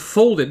had been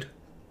folded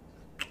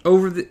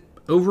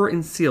over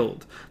and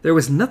sealed. There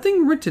was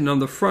nothing written on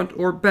the front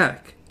or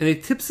back, and the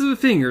tips of the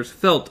fingers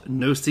felt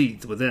no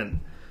seeds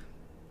within.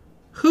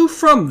 Who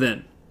from,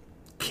 then?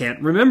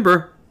 Can't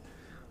remember,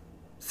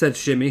 said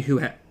Shimmy, who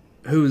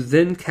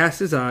then cast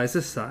his eyes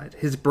aside.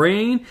 His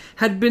brain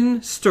had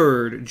been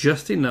stirred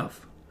just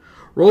enough.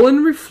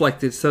 Roland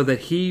reflected so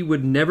that he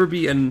would never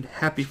be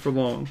unhappy for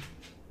long.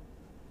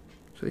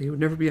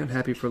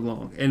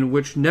 And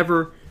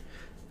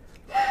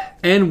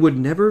would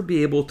never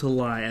be able to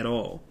lie at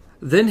all.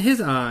 Then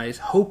his eyes,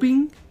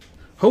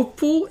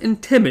 hopeful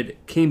and timid,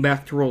 came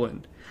back to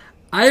Roland.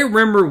 I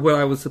remember what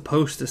I was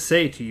supposed to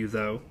say to you,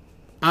 though.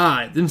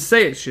 Aye, then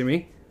say it,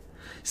 Shimmy.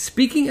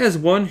 Speaking as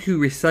one who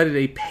recited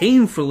a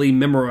painfully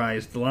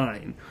memorized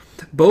line,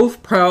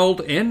 both proud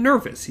and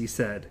nervous, he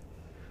said,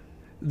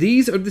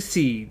 These are the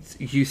seeds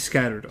you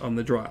scattered on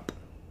the drop.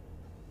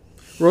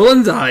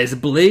 Roland's eyes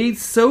blazed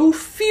so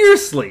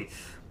fiercely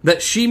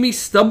that Shimmy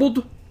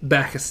stumbled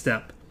back a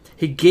step.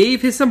 He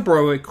gave his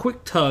umbrella a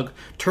quick tug,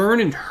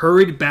 turned, and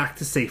hurried back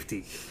to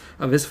safety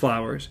of his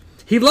flowers.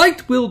 He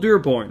liked Will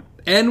Dearborn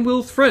and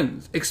Will's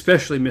friends,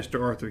 especially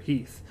Mr. Arthur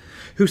Heath,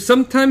 who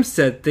sometimes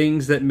said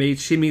things that made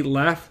Shimmy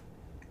laugh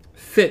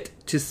fit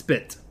to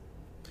spit.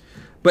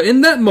 But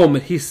in that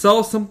moment he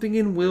saw something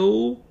in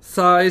Will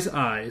Sye's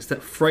eyes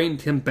that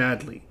frightened him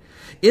badly.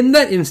 In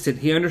that instant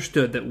he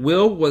understood that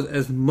Will was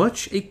as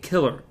much a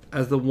killer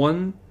as the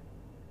one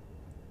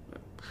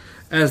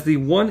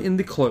in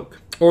the cloak,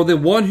 or the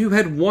one who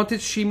had wanted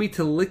Shimmy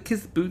to lick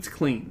his boots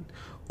clean,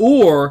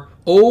 or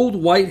old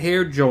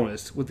white-haired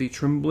Jonas with the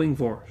trembling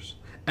voice.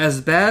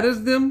 As bad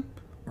as them,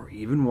 or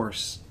even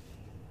worse.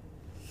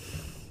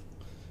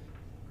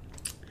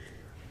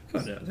 Oh,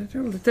 no,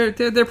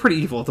 they're pretty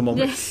evil at the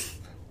moment. Yes.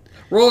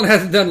 Roland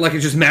hasn't done like a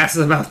just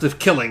massive amount of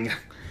killing.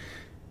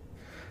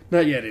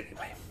 Not yet,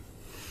 anyway.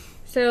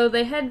 So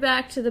they head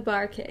back to the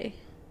barquet.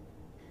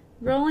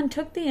 Roland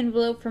took the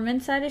envelope from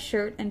inside his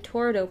shirt and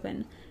tore it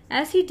open.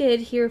 As he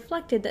did, he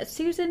reflected that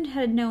Susan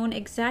had known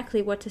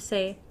exactly what to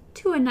say,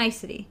 to a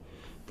nicety.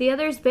 The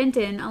others bent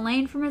in,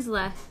 Elaine from his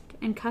left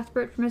and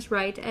Cuthbert from his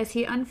right, as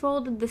he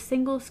unfolded the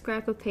single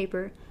scrap of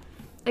paper.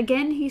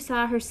 Again he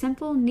saw her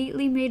simple,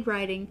 neatly made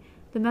writing,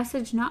 the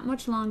message not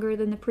much longer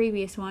than the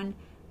previous one,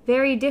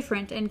 very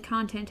different in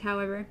content,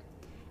 however.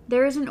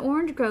 There is an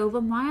orange grove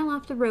a mile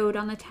off the road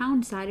on the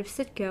town side of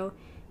Sitco.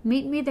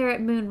 Meet me there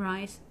at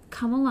moonrise.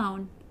 Come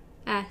alone.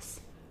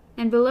 S.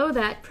 And below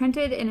that,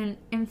 printed in an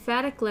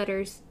emphatic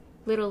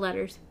little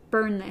letters,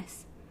 burn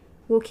this.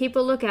 We'll keep a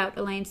lookout,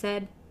 Elaine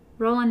said.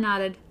 Roland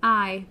nodded.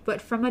 Aye,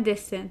 but from a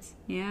distance.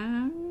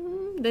 Yeah.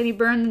 Then he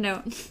burned the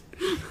note.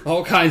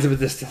 All kinds of a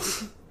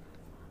distance.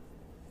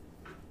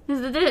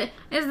 Is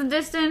the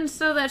distance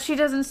so that she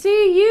doesn't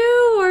see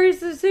you, or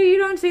is it so you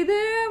don't see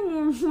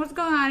them? What's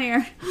going on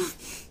here?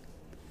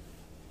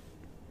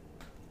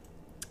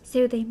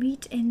 So they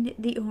meet in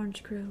the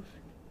orange grove.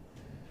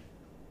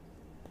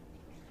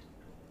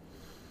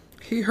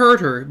 He heard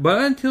her, but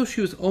not until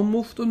she was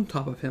almost on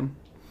top of him.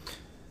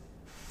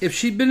 If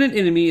she'd been an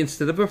enemy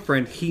instead of a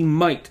friend, he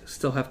might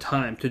still have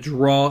time to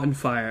draw and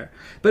fire,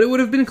 but it would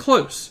have been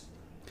close.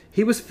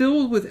 He was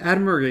filled with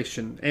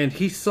admiration, and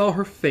he saw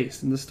her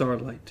face in the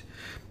starlight.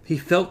 He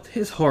felt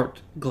his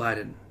heart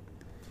gladden.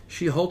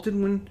 She halted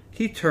when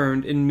he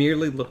turned and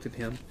merely looked at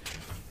him.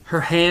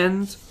 Her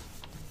hands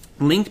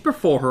linked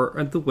before her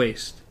at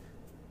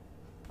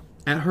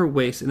her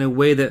waist in a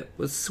way that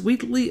was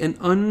sweetly and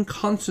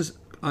unconsciously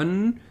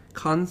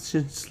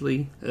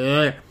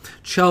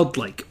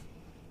childlike.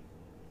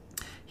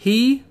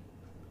 He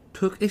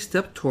took a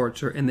step towards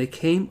her, and they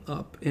came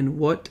up in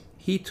what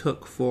he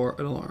took for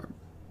an alarm.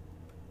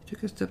 He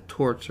took a step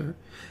towards her,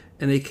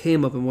 and they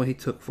came up in what he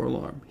took for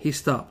alarm. He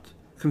stopped,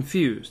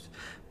 confused,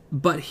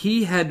 but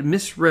he had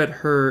misread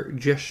her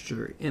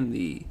gesture in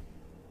the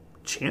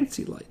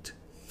chancy light.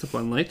 It's a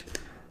fun light.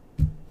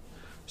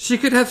 She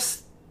could have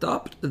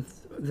stopped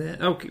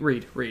then. Okay,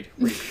 read.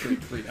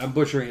 I'm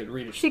butchering it.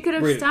 Read it. She could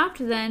have stopped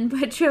then,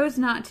 but chose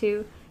not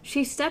to.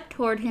 She stepped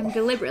toward him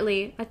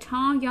deliberately, a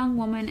tall young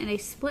woman in a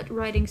split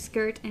riding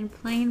skirt and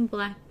plain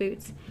black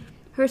boots.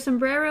 Her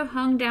sombrero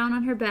hung down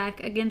on her back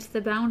against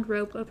the bound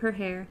rope of her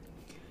hair.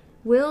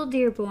 Will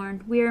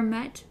Dearborn, we are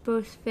met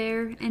both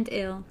fair and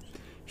ill,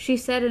 she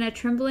said in a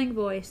trembling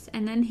voice,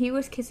 and then he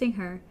was kissing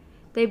her.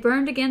 They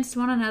burned against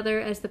one another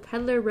as the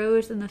peddler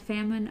rose in the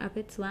famine of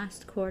its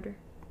last quarter.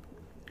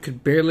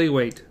 Could barely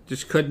wait.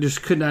 Just could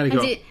not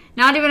go.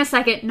 Not even a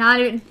second. Not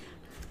even.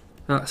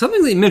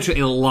 Something they mention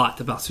a lot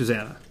about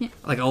Susanna. Yeah.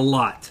 Like a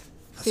lot.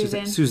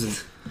 Susan. Susan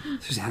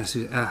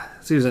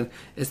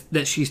is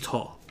that she's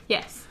tall.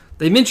 Yes.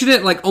 They mention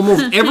it like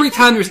almost every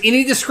time there's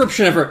any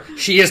description of her.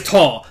 She is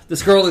tall.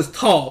 This girl is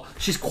tall.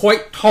 She's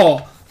quite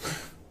tall.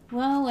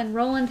 Well, and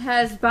Roland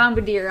has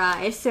bombardier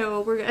eyes,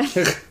 so we're gonna.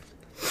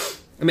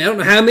 I mean, I don't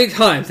know how many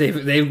times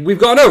we've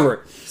gone over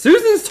it.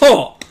 Susan's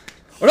tall.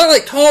 Or not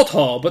like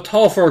tall, but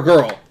tall for a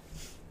girl.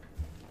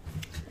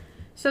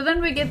 So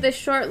then we get this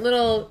short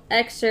little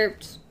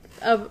excerpt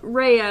of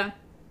Rhea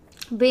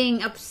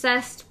being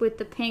obsessed with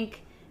the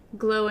pink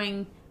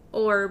glowing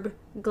orb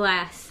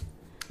glass.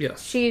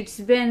 Yes.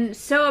 She's been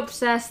so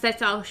obsessed,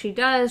 that's all she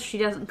does. She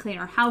doesn't clean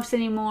her house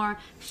anymore.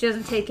 She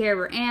doesn't take care of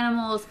her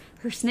animals.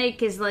 Her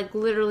snake is like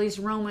literally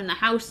roaming the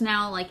house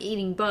now, like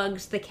eating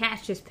bugs. The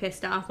cat's just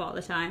pissed off all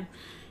the time.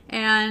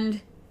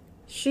 And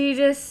she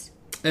just...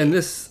 And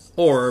this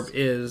orb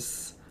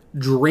is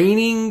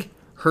draining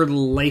her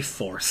life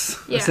force,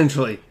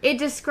 essentially. It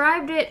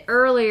described it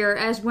earlier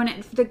as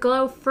when the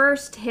glow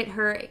first hit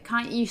her,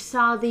 you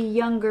saw the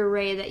younger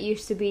Ray that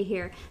used to be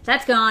here.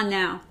 That's gone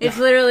now. It's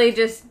literally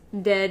just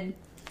dead.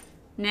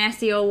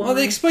 Nasty old woman. Well,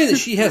 they explain that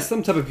she has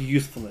some type of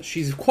youthfulness.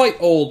 She's quite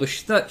old, but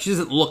she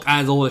doesn't look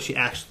as old as she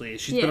actually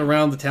is. She's been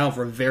around the town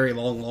for a very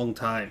long, long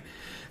time.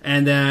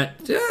 And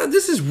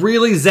this is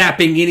really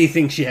zapping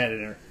anything she had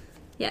in her.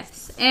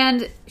 Yes.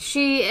 And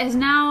she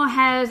now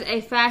has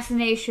a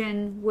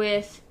fascination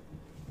with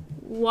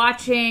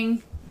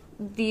watching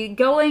the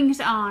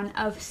goings-on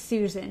of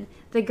Susan,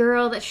 the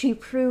girl that she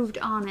proved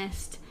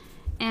honest,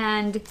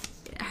 and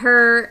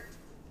her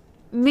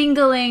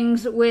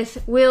minglings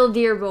with Will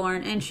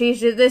Dearborn, and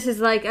this is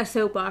like a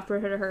soap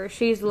opera to her.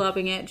 She's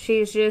loving it.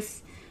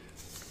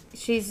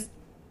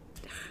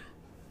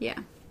 Yeah.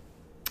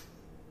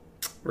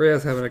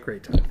 Rhea's having a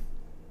great time.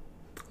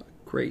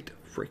 Great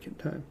freaking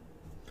time.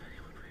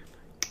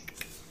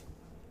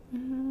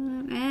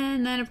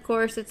 And then, of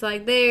course, it's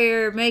like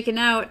they're making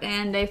out,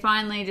 and they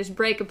finally just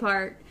break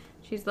apart.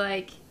 She's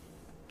like,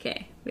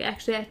 okay, we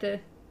actually have to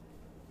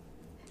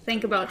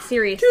think about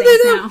serious things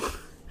now.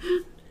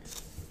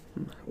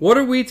 What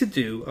are we to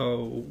do?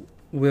 Oh,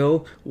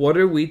 Will, what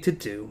are we to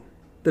do?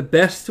 The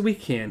best we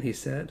can, he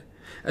said.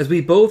 as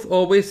we both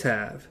always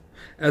have,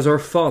 as our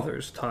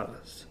fathers taught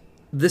us.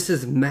 This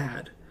is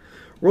mad.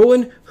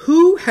 Roland,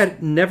 who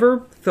had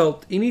never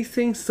felt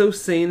anything so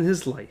sane in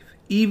his life,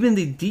 even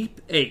the deep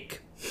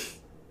ache,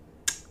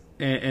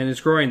 and his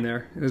groin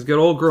there, his good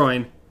old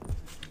groin.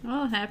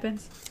 Oh, it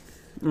happens.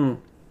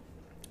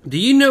 Do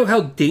you know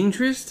how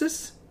dangerous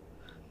this?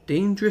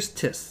 Dangerous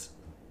tis.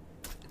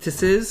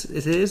 This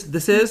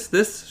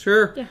is?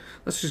 Sure. Yeah.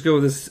 Let's just go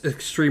with this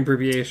extreme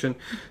abbreviation.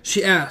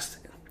 She asked,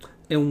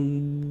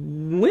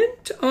 and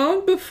went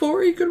on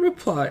before he could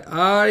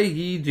reply.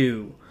 Ye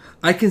do.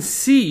 I can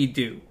see ye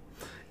do.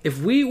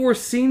 If we were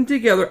seen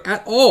together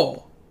at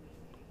all,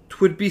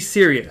 'twould be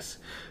serious.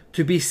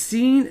 To be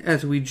seen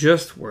as we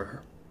just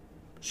were.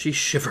 She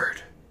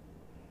shivered.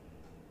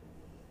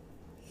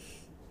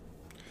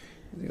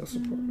 Anything else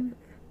important?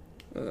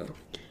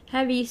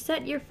 Have you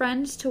set your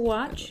friends to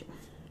watch?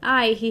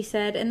 Aye, he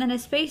said, and then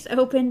his face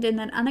opened in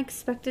that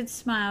unexpected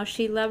smile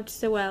she loved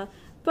so well.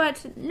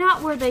 But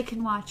not where they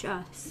can watch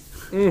us.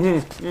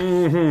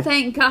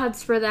 Thank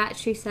gods for that,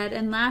 she said,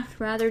 and laughed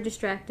rather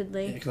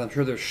distractedly. Because I'm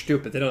sure they're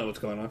stupid. They don't know what's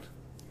going on.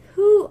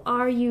 Who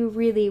are you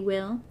really,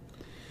 Will?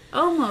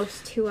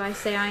 Almost who I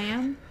say I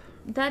am.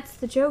 That's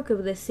the joke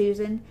of this,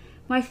 Susan.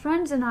 My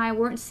friends and I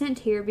weren't sent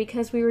here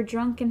because we were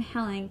drunk and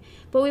helling,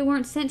 but we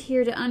weren't sent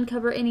here to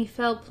uncover any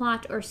fell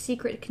plot or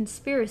secret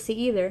conspiracy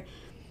either.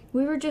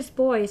 We were just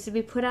boys to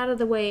be put out of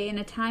the way in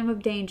a time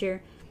of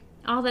danger.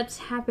 All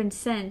that's happened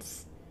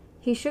since...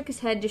 He shook his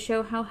head to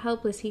show how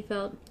helpless he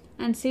felt,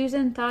 and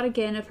Susan thought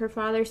again of her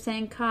father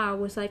saying Ka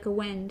was like a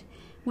wind.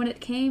 When it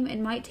came, it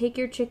might take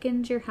your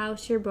chickens, your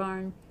house, your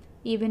barn,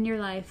 even your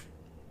life.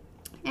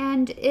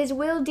 And is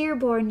Will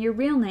Dearborn your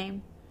real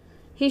name?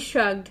 He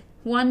shrugged.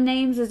 One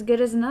name's as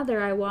good as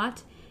another, I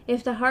wot,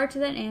 if the heart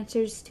that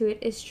answers to it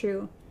is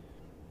true.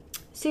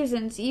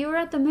 Susans, you were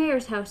at the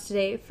mayor's house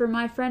today, for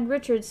my friend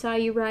Richard saw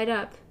you ride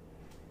up.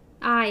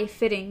 Aye,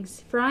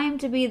 fittings, for I am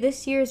to be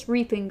this year's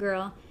reaping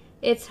girl.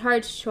 It's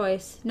heart's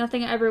choice.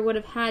 Nothing I ever would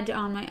have had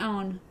on my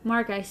own.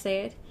 Mark, I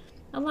say it.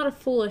 A lot of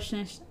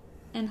foolishness,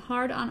 and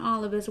hard on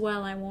Olive as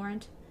well, I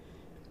warrant.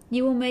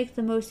 You will make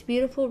the most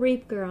beautiful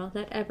reap girl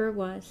that ever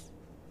was.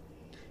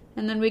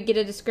 And then we get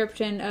a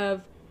description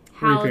of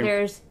how Reaping.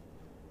 there's...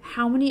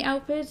 How many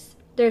outfits?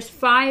 There's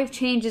 5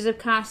 changes of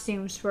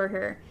costumes for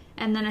her,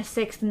 and then a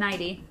 6th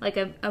nightie, like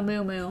a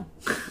moo-moo.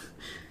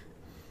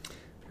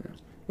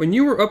 When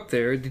you were up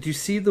there, did you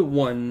see the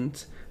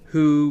ones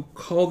who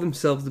call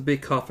themselves the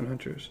Big Coffin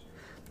Hunters?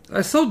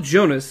 I saw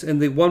Jonas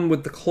and the one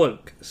with the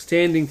cloak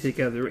standing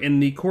together in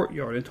the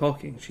courtyard and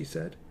talking, she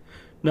said.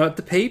 Not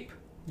the Pape?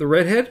 The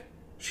redhead?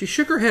 She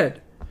shook her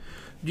head.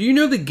 Do you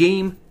know the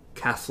game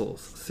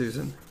Castles,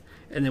 Susan?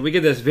 And then we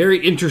get this very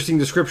interesting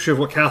description of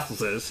what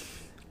Castles is.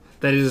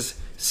 That is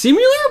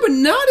similar, but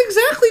not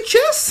exactly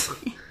chess.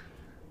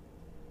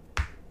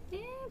 Yeah,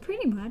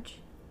 pretty much.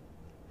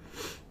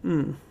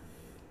 See,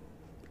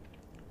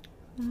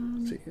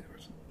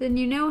 Then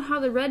you know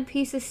how the red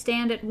pieces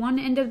stand at one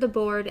end of the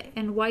board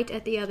and white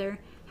at the other.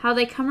 How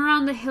they come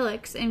around the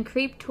hillocks and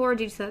creep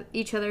toward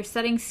each other,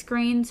 setting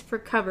screens for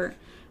cover.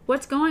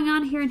 What's going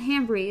on here in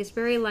Hambry is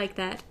very like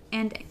that.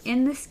 And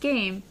in this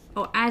game,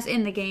 as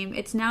in the game,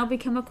 it's now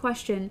become a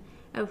question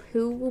of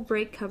who will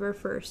break cover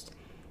first.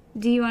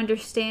 Do you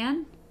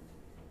understand?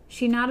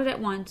 She nodded at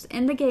once.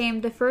 In the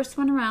game, the first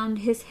one around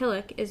his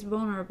hillock is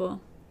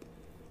vulnerable.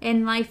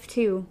 In life,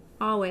 too.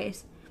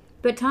 Always.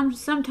 But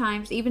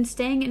sometimes even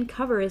staying in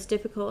cover is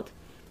difficult.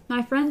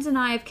 My friends and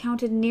I have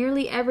counted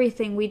nearly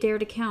everything we dare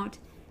to count.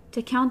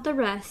 To count the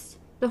rest,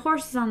 the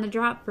horses on the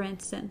drop, for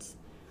instance.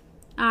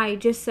 Aye,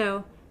 just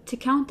so. To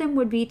count them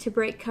would be to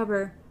break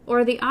cover.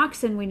 Or the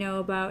oxen we know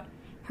about.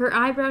 Her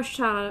eyebrows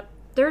shot up.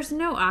 There's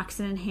no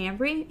oxen in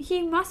Hambry.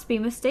 He must be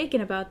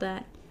mistaken about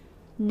that.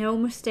 No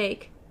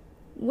mistake.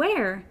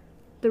 Where?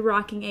 The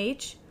rocking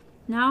H.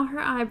 Now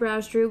her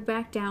eyebrows drew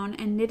back down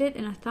and knitted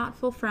in a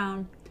thoughtful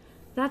frown.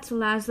 That's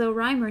Laszlo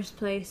Reimer's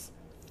place.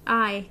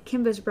 Aye,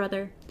 Kimba's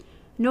brother.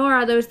 Nor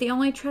are those the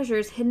only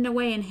treasures hidden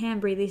away in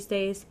Hambry these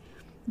days.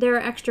 There are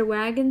extra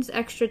wagons,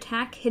 extra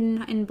tack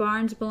hidden in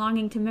barns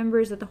belonging to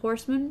members of the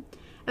Horsemen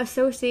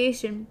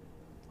Association.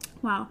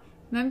 Wow.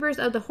 Members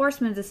of the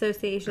Horsemen's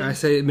Association. I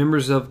say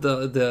members of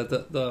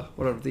the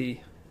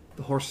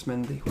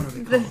horsemen, what are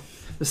they called?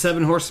 The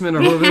 7 horsemen,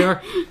 or whoever they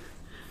are.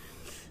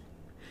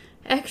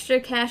 Extra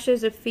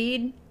caches of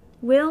feed?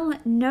 Will,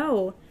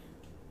 no.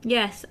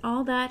 Yes,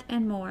 all that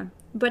and more.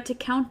 But to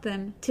count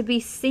them, to be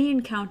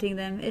seen counting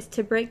them, is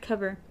to break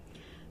cover.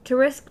 To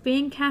risk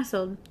being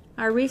castled.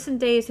 Our recent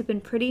days have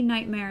been pretty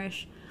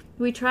nightmarish.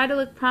 We try to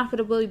look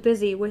profitably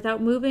busy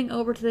without moving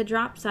over to the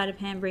drop side of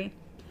Hambry,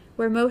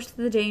 where most of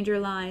the danger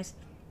lies.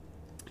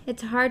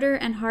 It's harder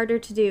and harder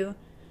to do.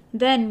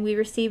 Then we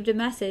received a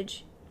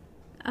message.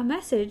 A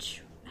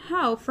message?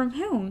 How? From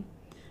whom?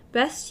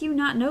 Best you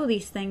not know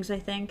these things, I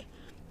think.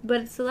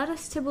 But it's led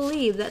us to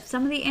believe that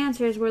some of the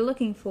answers we're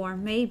looking for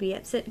may be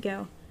at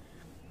Citgo.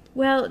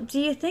 Well, do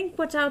you think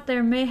what's out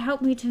there may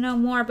help me to know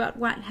more about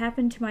what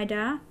happened to my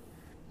da?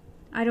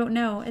 I don't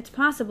know. It's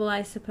possible,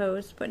 I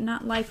suppose, but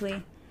not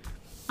likely.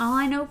 All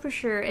I know for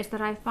sure is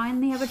that I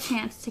finally have a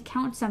chance to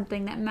count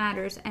something that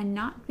matters and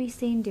not be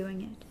seen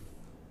doing it.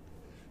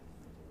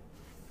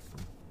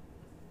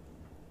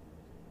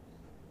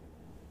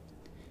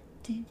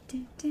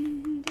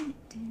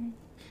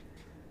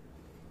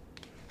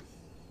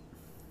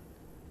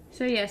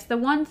 So yes, the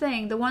one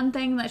thing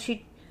that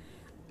she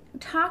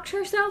talked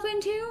herself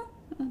into,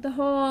 the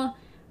whole,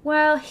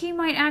 well, he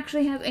might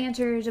actually have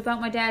answers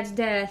about my dad's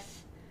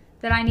death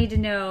that I need to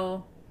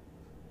know,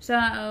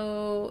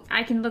 so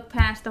I can look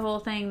past the whole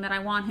thing that I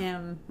want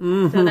him.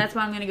 Mm-hmm. So that's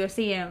why I'm going to go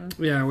see him.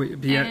 Yeah,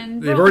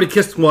 they've already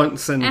kissed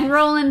once. And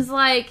Roland's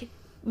like,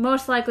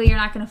 most likely you're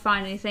not going to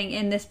find anything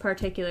in this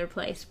particular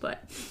place,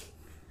 but...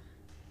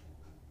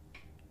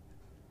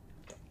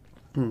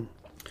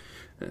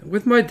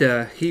 With my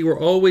dad, he were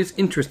always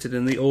interested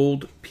in the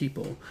old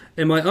people,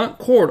 and my Aunt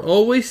Cord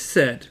always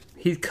said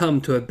he'd come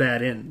to a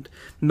bad end,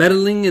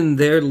 meddling in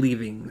their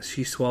leavings.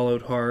 She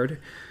swallowed hard.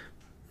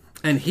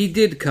 And he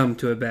did come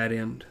to a bad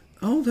end,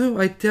 although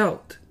I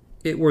doubt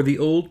it were the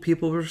old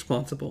people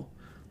responsible.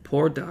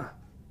 Poor Da.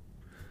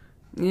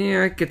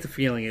 Yeah, I get the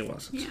feeling it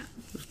wasn't. Yeah.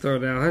 Just throw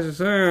it out.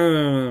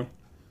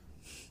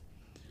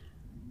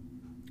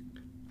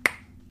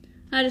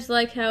 I just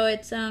like how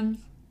it's, they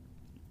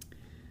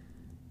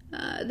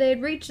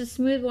had reached a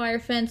smooth wire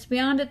fence.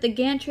 Beyond it, the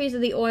gantries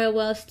of the oil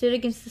wells stood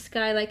against the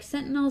sky like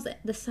sentinels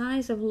the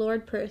size of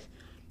Lord Perth.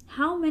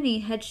 How many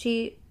had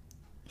she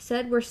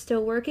said were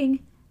still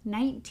working?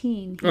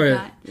 19. Oh,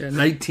 yeah. Yeah,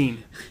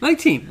 19.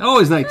 19.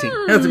 Always 19.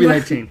 It has to be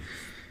 19.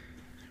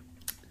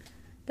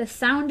 The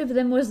sound of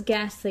them was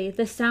ghastly.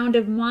 The sound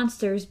of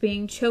monsters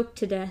being choked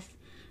to death.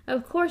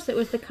 Of course it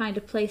was the kind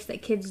of place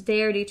that kids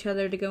dared each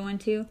other to go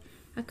into.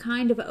 A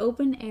kind of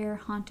open-air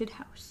haunted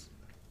house.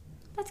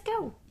 Let's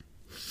go.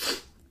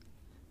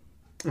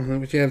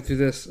 But you have to do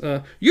this.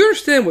 You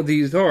understand what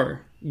these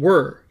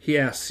were, he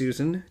asked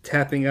Susan,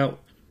 tapping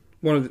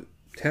one of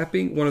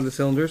the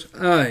cylinders.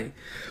 Aye.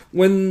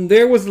 When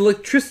there was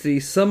electricity,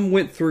 some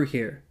went through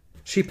here.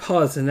 She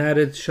paused and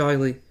added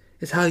shyly,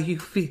 "It's how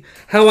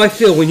I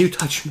feel when you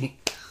touch me."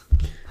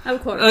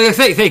 Of course.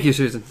 Thank you,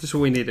 Susan. This is what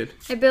we needed.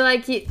 It'd be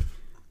like you...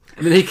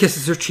 And then he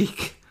kisses her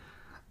cheek.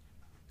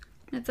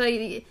 It's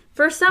like,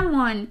 for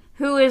someone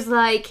who is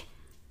like,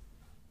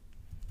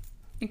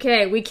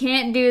 okay, we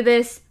can't do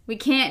this, we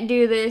can't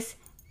do this,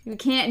 we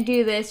can't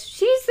do this.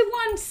 She's the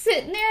one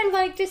sitting there,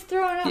 like, just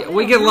throwing up. Yeah,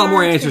 we get a lot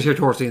more answers here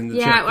towards the end of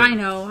the chapter. I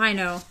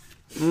know.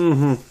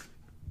 Mm-hmm.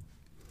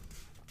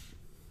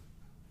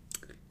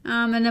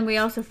 And then we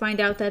also find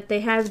out that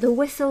they have the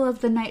whistle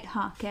of the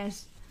Nighthawk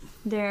as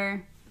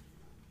their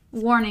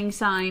warning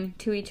sign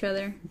to each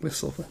other.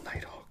 Whistle of the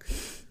Nighthawk.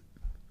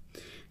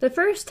 The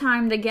first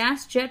time the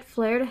gas jet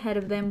flared ahead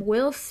of them,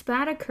 Will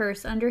spat a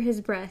curse under his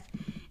breath,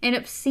 an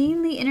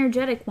obscenely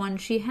energetic one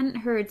she hadn't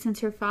heard since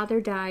her father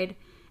died,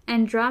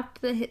 and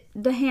dropped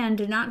the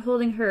hand not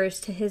holding hers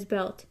to his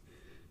belt.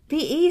 "Be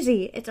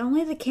easy, it's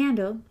only the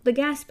candle, the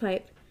gas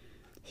pipe."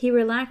 He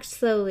relaxed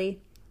slowly.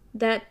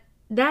 That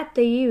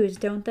they use,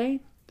 don't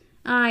they?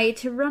 Aye,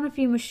 to run a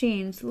few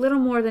machines, little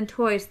more than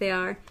toys they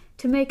are,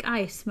 to make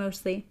ice,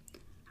 mostly.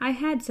 I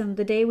had some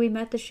the day we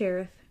met the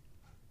sheriff.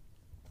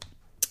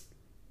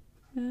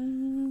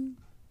 Then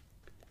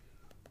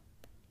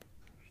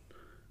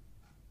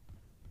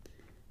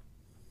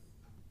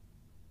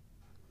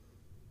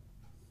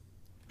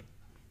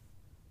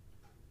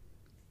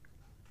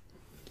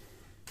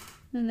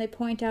they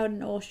point out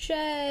an old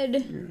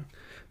shed. Yeah.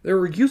 There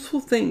were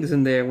useful things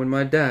in there when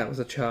my dad was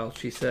a child,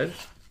 she said.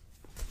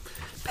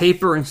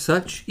 Paper and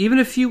such, even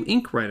a few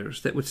ink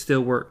writers that would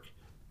still work.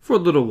 For a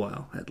little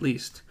while, at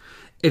least,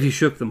 if you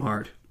shook them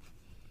hard.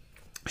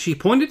 She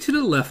pointed to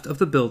the left of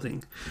the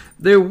building.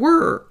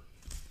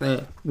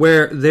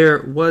 Where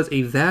there was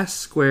a vast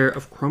square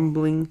of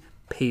crumbled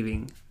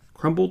paving,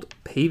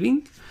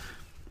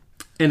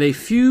 and a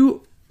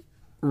few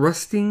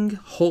rusting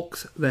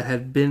hulks that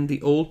had been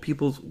the old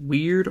people's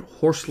weird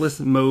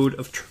horseless mode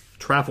of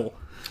travel.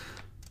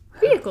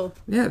 Vehicle.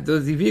 Yeah, the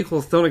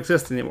vehicles don't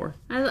exist anymore.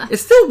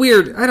 It's still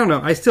weird. I don't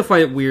know. I still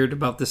find it weird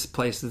about this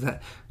place is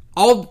that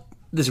all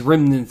this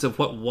remnants of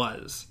what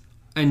was,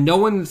 and no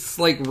one's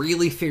like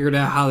really figured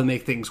out how to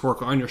make things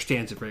work or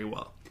understands it very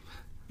well.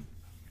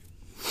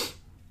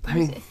 I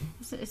mean,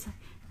 it's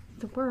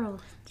the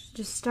world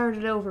just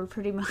started over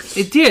pretty much.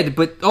 It did,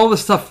 but all the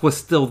stuff was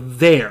still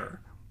there.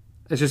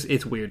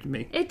 It's weird to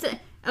me.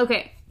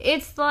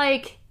 It's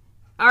like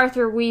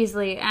Arthur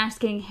Weasley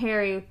asking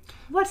Harry,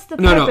 "What's the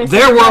purpose?" No,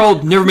 their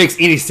world never makes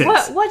any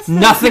sense.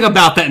 Nothing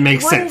about that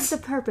makes sense. What is the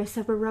purpose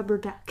of a rubber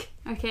duck?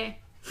 Okay.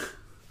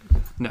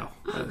 No,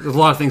 there's a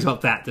lot of things about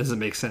that doesn't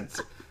make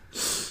sense.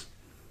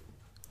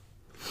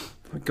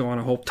 I'd go on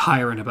a whole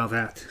tyrant about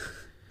that.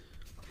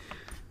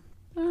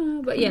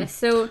 But yes,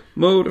 so...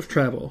 Mode of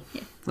travel.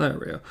 Yeah. There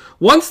we go.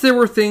 Once there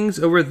were things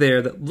over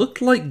there that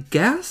looked like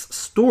gas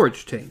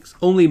storage tanks,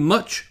 only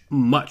much,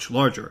 much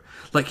larger.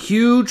 Like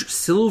huge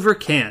silver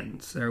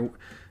cans.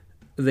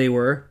 They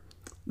were.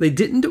 They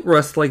didn't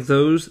rust like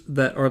those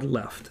that are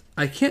left.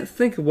 I can't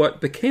think of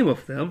what became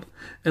of them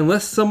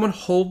unless someone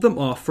hauled them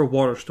off for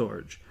water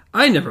storage.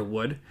 I never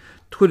would.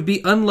 'Twould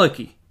be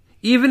unlucky,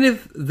 even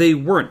if they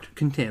weren't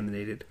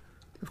contaminated.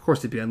 Of course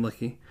it'd be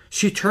unlucky.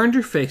 She turned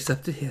her face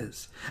up to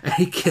his, and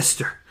he kissed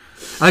her.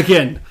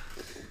 Again.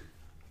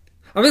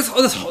 I mean,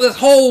 this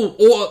whole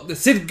the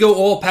Citgo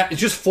oil pack is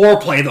just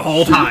foreplay the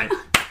whole time.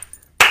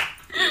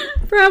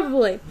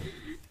 Probably.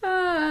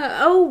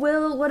 Oh,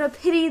 Will, what a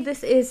pity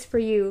this is for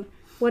you.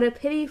 What a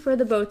pity for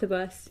the both of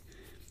us,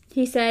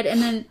 he said,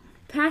 and then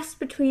passed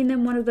between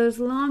them one of those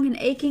long and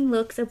aching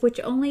looks of which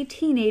only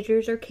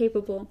teenagers are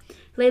capable.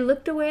 They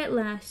looked away at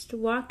last,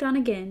 walked on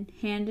again,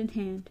 hand in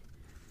hand.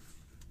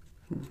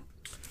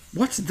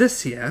 What's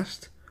this, he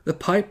asked. The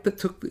pipe that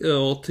took the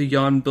ill to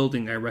yon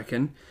building, I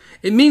reckon.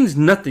 It means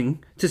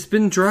nothing. 'Tis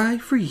been dry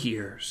for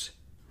years.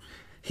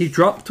 He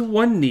dropped to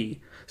one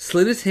knee,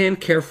 slid his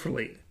hand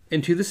carefully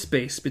into the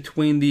space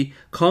between the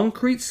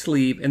concrete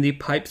sleeve and the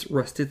pipe's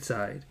rusted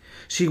side.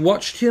 She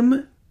watched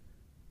him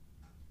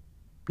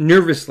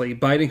nervously,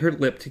 biting her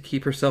lip to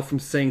keep herself from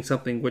saying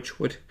something which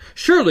would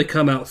surely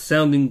come out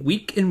sounding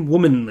weak and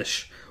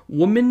womanish.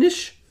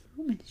 Womanish?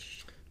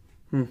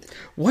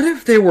 What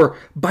if they were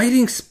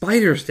biting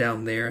spiders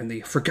down there in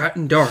the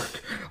forgotten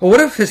dark? Or what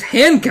if his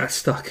hand got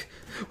stuck?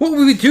 What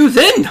would we do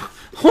then?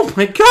 Oh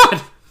my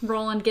God!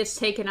 Roland gets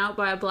taken out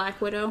by a black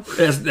widow.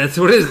 That's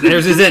what it is.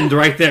 There's his end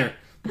right there.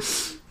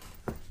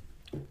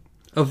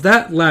 Of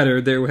that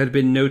latter there had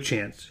been no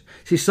chance.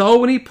 She saw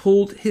when he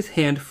pulled his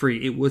hand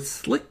free, it was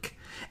slick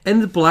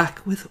and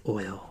black with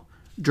oil.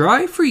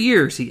 Dry for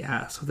years, he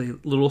asked with a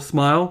little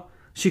smile.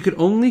 She could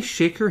only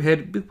shake her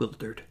head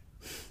bewildered.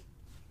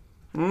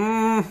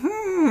 And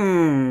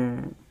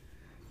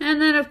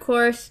then, of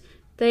course,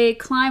 they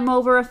climb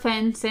over a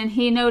fence, and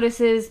he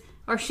notices,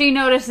 or she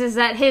notices,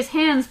 that his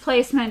hand's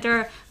placement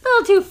are a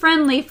little too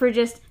friendly for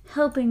just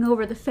helping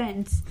over the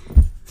fence.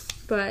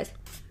 But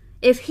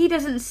if he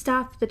doesn't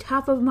stop, the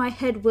top of my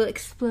head will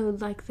explode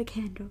like the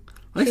candle.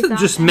 I said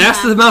just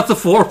massive amounts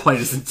of foreplay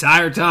this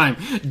entire time.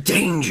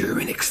 Danger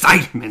and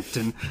excitement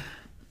and...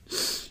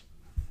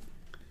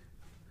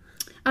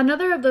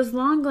 Another of those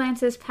long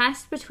glances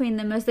passed between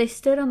them as they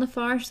stood on the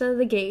far side of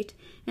the gate,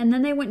 and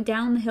then they went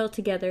down the hill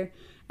together.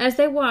 As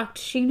they walked,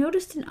 she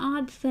noticed an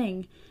odd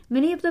thing.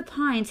 Many of the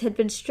pines had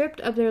been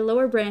stripped of their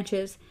lower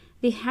branches.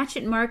 The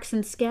hatchet marks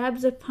and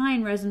scabs of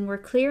pine resin were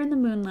clear in the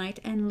moonlight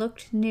and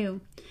looked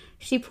new.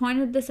 She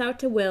pointed this out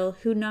to Will,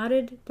 who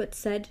nodded but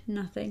said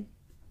nothing.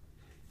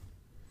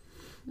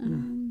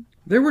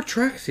 There were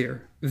tracks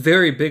here,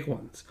 very big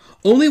ones.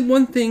 Only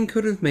one thing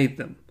could have made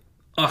them.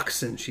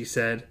 Oxen, she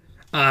said.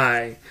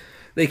 Aye,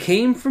 they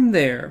came from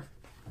there.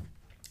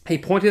 He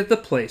pointed at the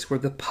place where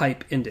the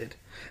pipe ended.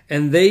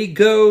 And they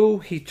go,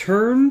 he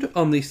turned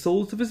on the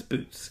soles of his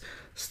boots,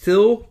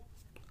 still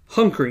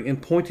hunkering, and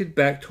pointed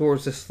back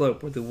towards the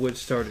slope where the wood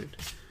started.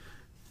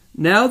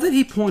 Now that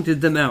he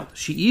pointed them out,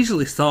 she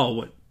easily saw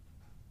what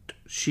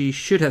she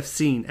should have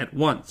seen at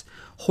once.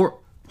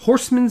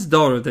 Horseman's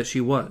daughter that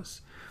she was.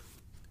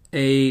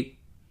 A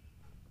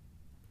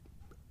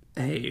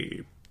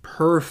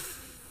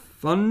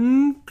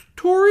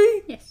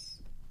perfunctory? Yes.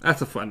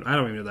 That's a fun, I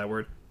don't even know that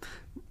word.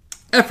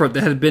 Effort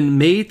that had been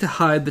made to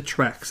hide the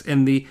tracks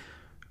and the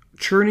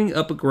churning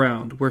up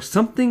ground where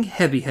something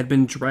heavy had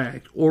been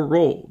dragged or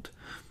rolled.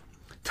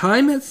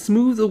 Time had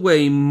smoothed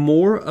away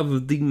more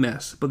of the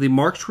mess, but the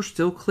marks were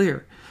still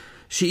clear.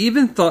 She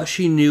even thought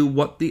she knew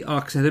what the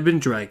oxen had been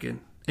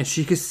dragging, and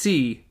she could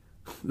see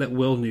that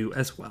Will knew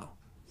as well.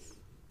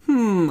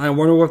 I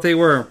wonder what they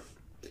were.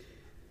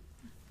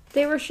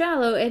 They were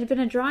shallow. It had been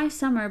a dry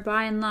summer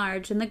by and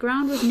large, and the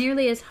ground was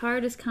nearly as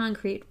hard as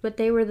concrete, but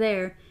they were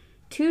there.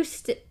 To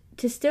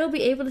still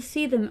be able to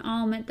see them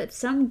all meant that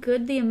some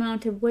goodly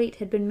amount of weight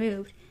had been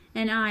moved,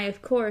 and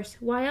of course,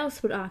 why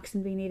else would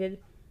oxen be needed?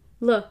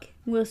 Look,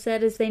 Will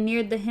said as they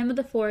neared the hem of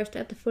the forest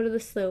at the foot of the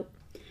slope.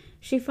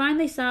 She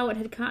finally saw what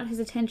had caught his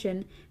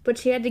attention, but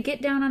she had to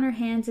get down on her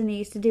hands and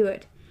knees to do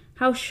it.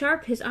 How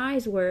sharp his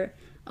eyes were,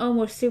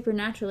 almost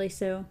supernaturally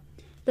so.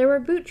 There were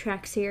boot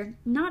tracks here,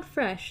 not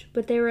fresh,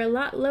 but they were a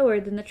lot lower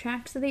than the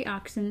tracks of the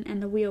oxen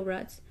and the wheel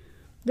ruts.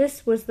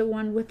 This was the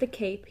one with the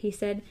cape, he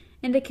said,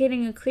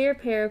 indicating a clear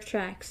pair of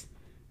tracks.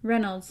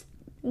 Reynolds.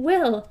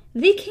 Will,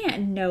 thee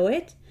can't know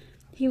it.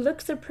 He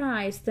looked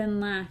surprised, then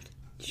laughed.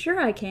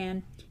 Sure I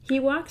can. He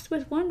walks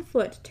with one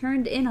foot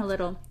turned in a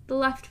little, the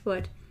left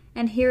foot,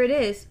 and here it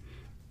is.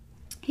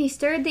 He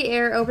stirred the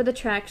air over the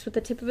tracks with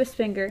the tip of his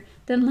finger,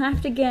 then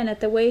laughed again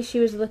at the way she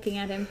was looking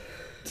at him.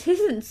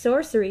 'Tisn't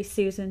sorcery,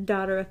 Susan,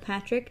 daughter of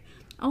Patrick,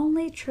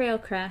 only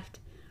trailcraft.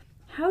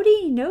 How do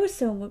ye know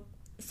so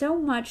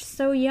much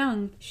so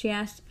young? She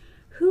asked.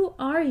 Who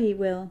are ye,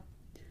 Will?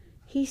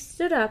 He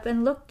stood up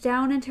and looked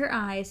down into her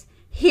eyes.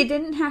 He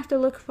didn't have to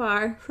look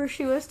far, for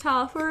she was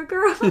tall for a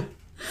girl.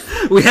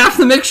 We have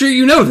to make sure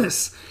you know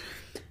this.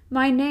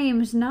 My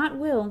name's not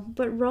Will,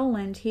 but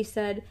Roland, he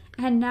said,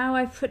 and now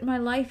I've put my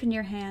life in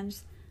your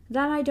hands.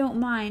 That I don't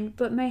mind,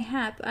 but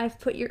mayhap I've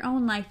put your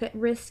own life at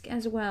risk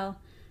as well.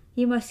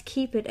 You must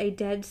keep it a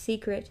dead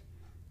secret.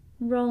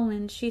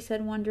 Roland, she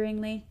said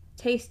wonderingly,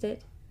 taste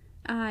it.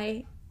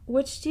 Aye,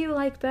 which do you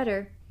like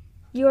better?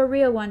 You're a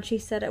real one, she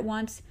said at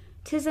once.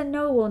 'Tis a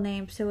noble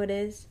name, so it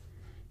is."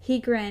 He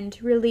grinned,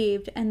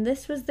 relieved, and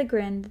this was the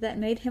grin that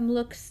made him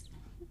look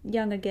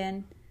young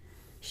again.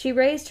 She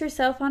raised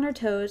herself on her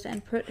toes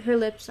and put her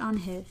lips on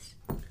his.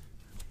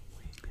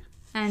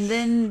 And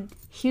then,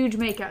 huge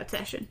makeout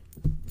session.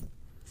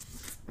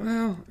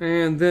 Well,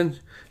 and then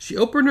she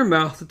opened her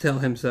mouth to tell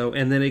him so,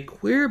 and then a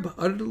queer but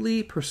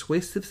utterly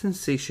persuasive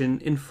sensation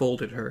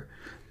enfolded her.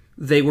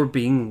 They were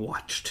being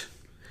watched.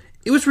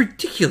 It was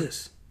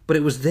ridiculous, but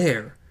it was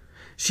there.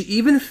 She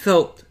even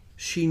felt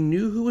she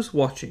knew who was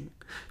watching.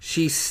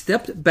 She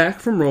stepped back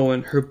from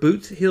Roland, her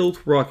boots heels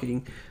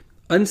rocking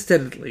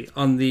unsteadily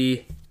on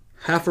the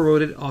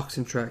half-eroded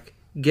oxen track.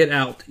 "Get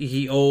out,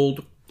 ye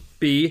old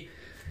b,"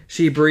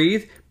 she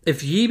breathed.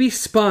 "If ye be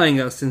spying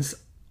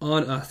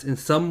on us in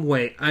some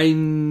way, I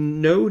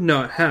know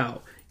not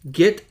how.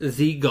 Get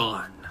thee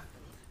gone."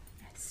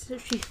 So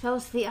she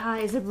felt the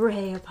eyes of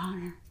Ray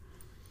upon her.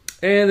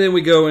 And then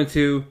we go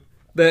into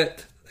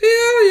that.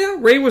 Yeah,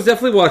 Ray was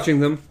definitely watching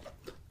them,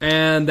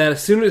 and that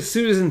as soon as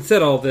Susan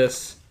said all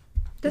this,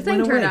 the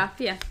thing turned off.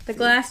 Yeah, the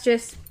glass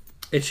just.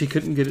 And she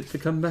couldn't get it to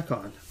come back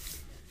on.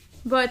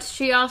 But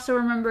she also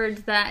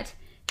remembered that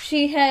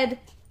she had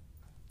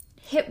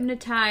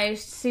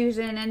hypnotized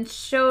Susan and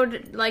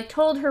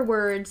told her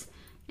words,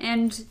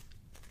 and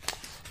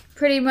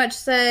pretty much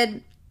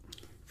said,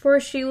 "For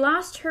she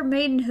lost her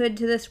maidenhood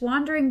to this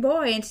wandering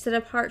boy instead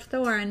of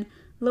Hartthorn,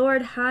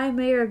 Lord High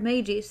Mayor of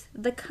Mages,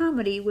 the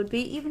comedy would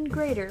be even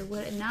greater,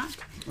 would it not?"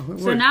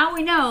 So now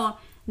we know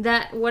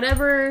that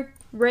whatever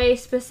Ray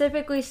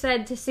specifically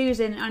said to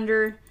Susan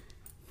under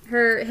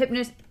her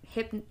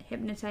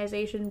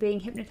hypnotization,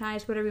 being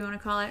hypnotized, whatever you want to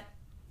call it,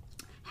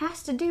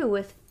 has to do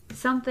with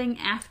something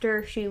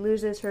after she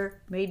loses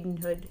her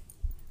maidenhood.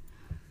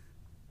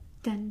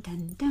 Dun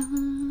dun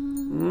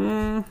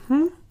dun.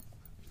 Mm-hmm.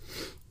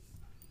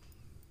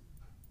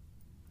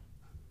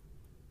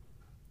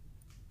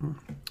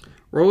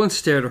 Roland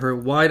stared at her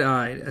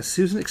wide-eyed as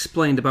Susan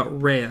explained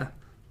about Rhea,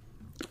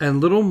 and a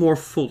little more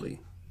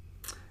fully.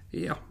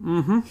 "Yeah,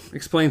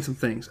 explained some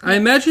things. I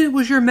imagine it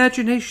was your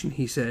imagination,"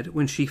 he said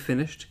when she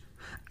finished.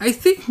 "I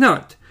think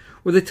not,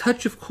 with a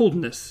touch of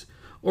coldness,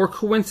 or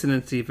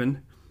coincidence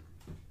even."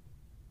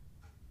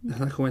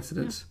 Not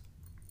coincidence.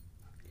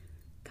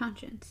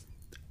 Conscience.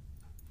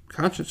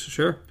 Conscience,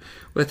 sure.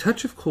 With a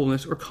touch of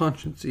coolness or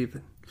conscience,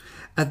 even.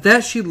 At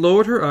that, she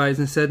lowered her eyes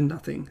and said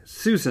nothing.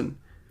 "Susan,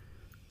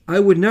 I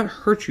would not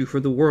hurt you for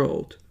the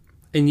world.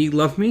 And ye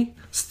love me?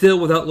 Still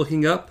without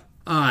looking up?"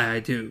 "Aye, I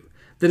do."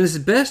 "Then it's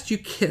best you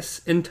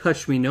kiss and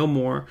touch me no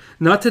more.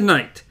 Not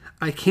tonight.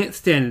 I can't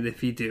stand it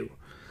if you do."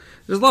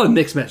 There's a lot of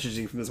mixed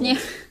messaging from this one.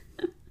 Yeah.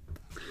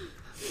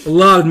 A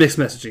lot of mixed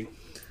messaging.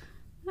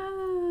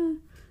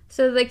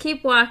 So they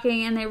keep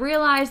walking, and they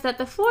realize that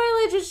the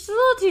foliage is just a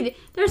little too...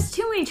 There's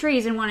too many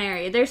trees in one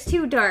area. There's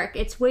too dark.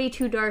 It's way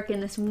too dark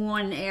in this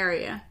one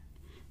area.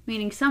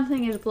 Meaning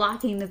something is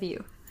blocking the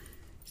view.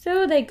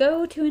 So they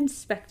go to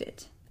inspect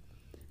it.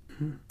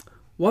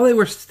 While they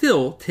were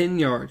still 10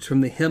 yards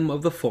from the hem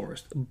of the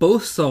forest,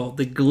 both saw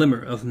the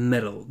glimmer of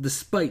metal,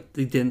 despite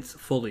the dense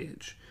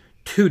foliage.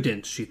 Too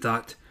dense, she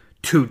thought.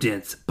 Too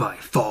dense by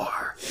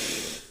far.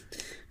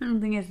 I don't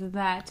think it's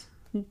that.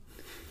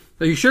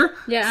 Are you sure?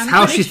 Yeah, That's I'm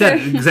how pretty she said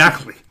sure. it,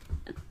 exactly.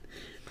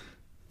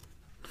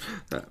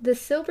 The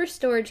silver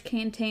storage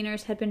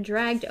containers had been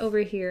dragged over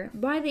here,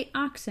 by the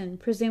oxen,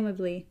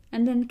 presumably,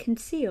 and then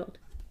concealed.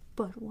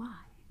 But why?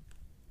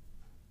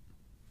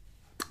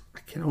 I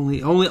can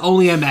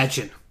only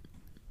imagine.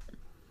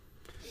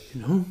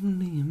 Can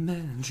only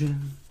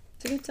imagine.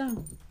 It's a good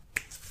song.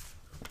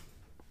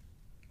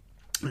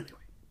 Anyway.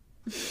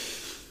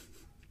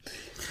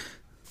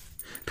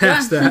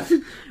 Past that.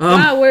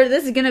 Wow,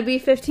 this is going to be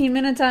 15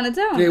 minutes on its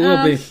own. It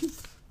will be.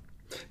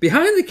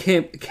 Behind the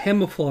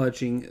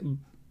camouflaging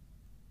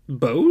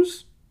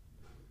bows,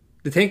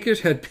 the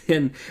tankers had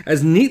been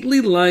as neatly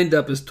lined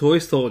up as toy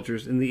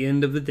soldiers at the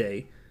end of the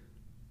day.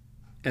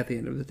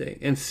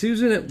 And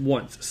Susan at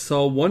once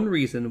saw one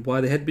reason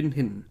why they had been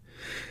hidden.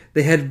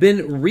 They had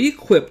been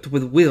re-equipped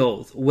with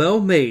wheels,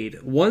 well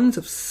made, ones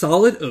of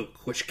solid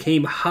oak, which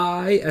came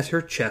high as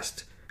her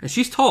chest. And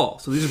she's tall,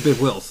 so these are big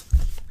wheels.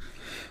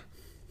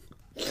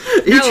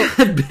 Each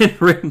had been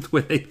rimmed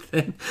with a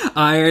thin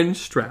iron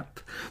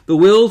strap. The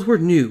wheels were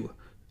new.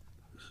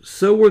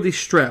 So were the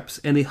straps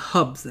and the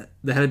hubs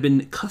that had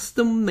been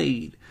custom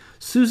made.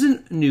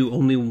 Susan knew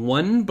only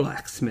one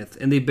blacksmith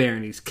in the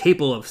baronies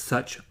capable of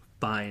such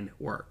fine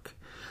work.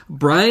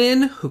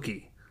 Brian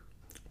Hookey.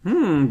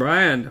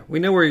 Brian. We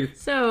know where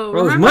So,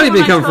 his remember money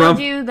when come I told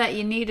from. you that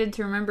you needed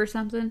to remember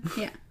something?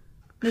 Yeah.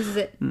 This is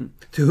it.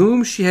 To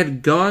whom she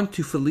had gone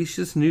for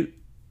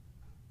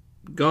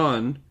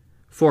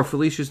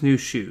Felicia's new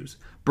shoes.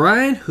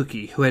 Brian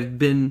Hookey,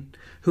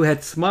 who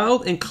had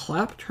smiled and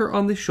clapped her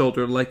on the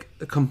shoulder like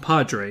a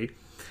compadre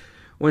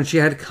when she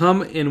had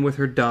come in with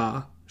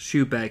her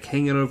shoe bag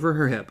hanging over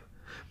her hip.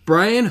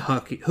 Brian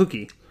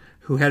Hookey,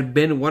 who had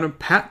been one of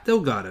Pat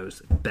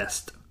Delgado's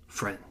best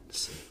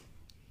friends.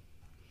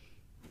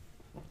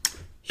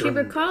 She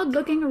recalled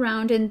looking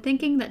around and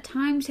thinking that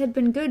times had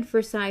been good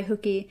for Cy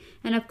Hookie,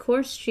 and of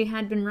course she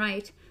had been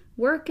right.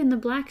 Work in the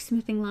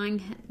blacksmithing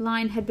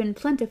line had been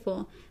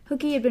plentiful.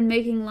 Hookie had been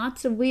making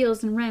lots of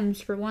wheels and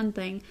rims, for one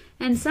thing,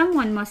 and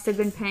someone must have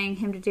been paying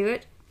him to do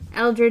it.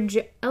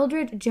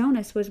 Eldred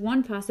Jonas was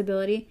one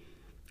possibility.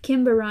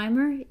 Kimber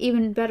Reimer,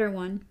 even better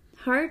one.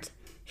 Hart?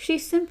 She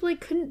simply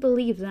couldn't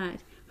believe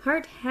that.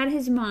 Hart had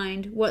his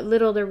mind, what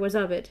little there was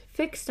of it,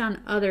 fixed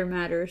on other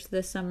matters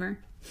this summer.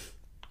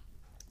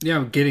 Yeah,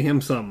 I'm getting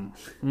him some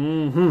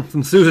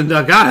Susan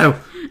Delgado.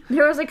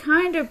 There was a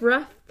kind of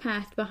rough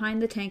path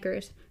behind the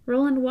tankers.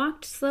 Roland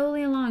walked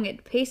slowly along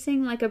it,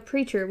 pacing like a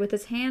preacher with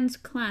his hands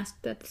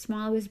clasped at the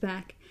small of his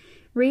back,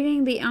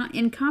 reading the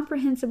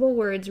incomprehensible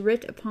words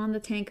writ upon the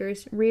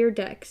tankers' rear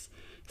decks.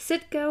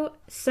 Citgo,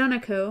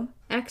 Sonoco,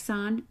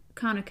 Exxon,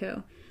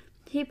 Conoco.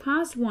 He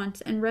paused once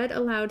and read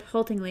aloud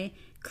haltingly,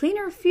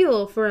 "Cleaner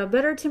fuel for a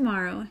better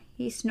tomorrow."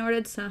 He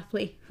snorted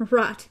softly.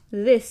 Rot.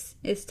 This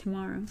is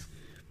tomorrow.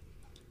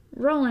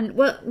 Roland,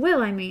 Will,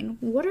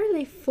 what are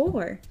they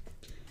for?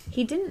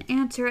 He didn't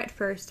answer at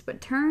first,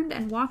 but turned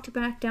and walked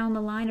back down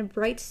the line of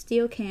bright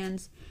steel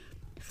cans.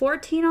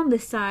 14 on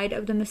this side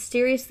of the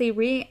mysteriously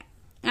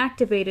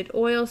reactivated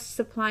oil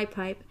supply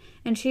pipe,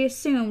 and she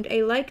assumed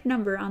a like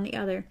number on the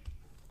other.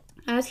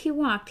 As he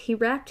walked, he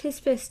rapped his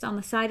fist on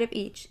the side of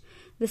each.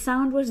 The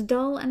sound was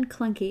dull and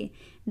clunky.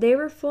 They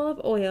were full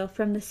of oil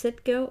from the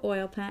Citgo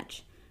oil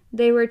patch.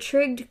 They were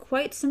trigged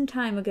quite some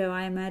time ago,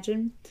 I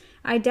imagine.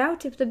 I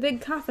doubt if the big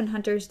coffin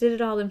hunters did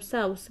it all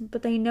themselves,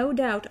 but they no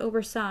doubt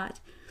oversaw it.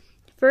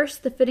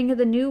 First, the fitting of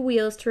the new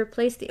wheels to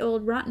replace the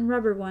old rotten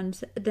rubber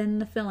ones, then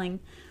the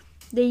filling.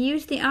 They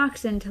used the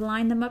oxen to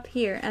line them up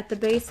here at the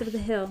base of the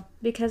hill,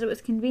 because it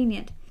was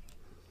convenient,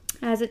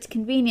 as it's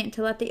convenient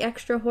to let the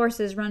extra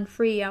horses run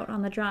free out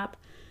on the drop.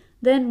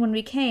 Then, when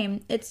we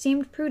came, it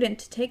seemed prudent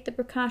to take the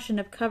precaution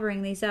of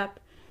covering these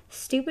up.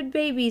 Stupid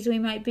babies we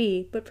might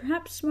be, but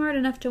perhaps smart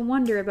enough to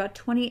wonder about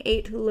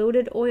 28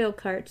 loaded oil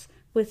carts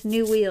with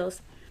new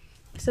wheels.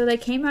 So they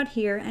came out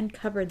here and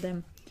covered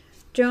them.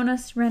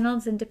 Jonas,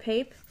 Reynolds, and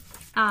DePape?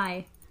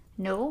 Aye.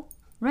 No,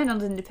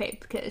 Reynolds and DePape,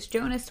 because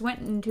Jonas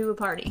went into a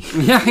party.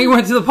 Yeah, he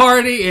went to the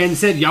party and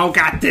said, "Y'all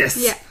got this."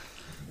 Yeah.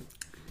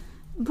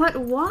 But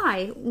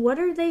why? What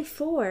are they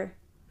for?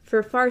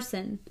 For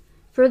Farson.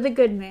 For the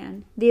good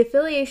man. The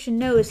affiliation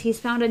knows he's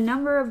found a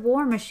number of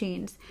war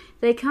machines.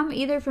 They come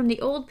either from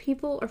the old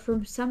people or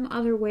from some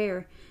other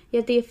where.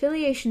 Yet the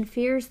affiliation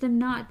fears them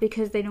not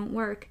because they don't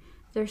work.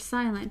 They're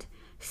silent.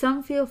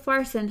 Some feel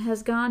Farson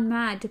has gone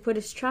mad to put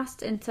his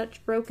trust in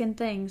such broken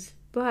things.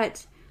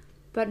 But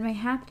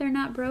mayhap they're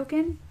not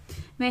broken?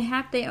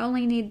 Mayhap they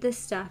only need this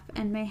stuff,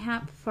 and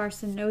mayhap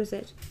Farson knows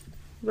it.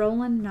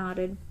 Roland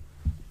nodded.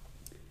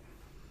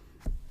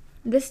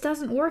 This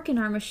doesn't work in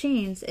our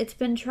machines. It's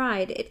been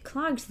tried. It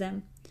clogs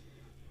them.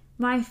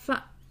 My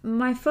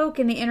folk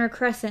in the Inner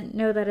Crescent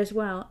know that as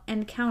well,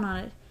 and count on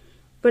it.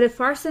 But if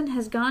Farson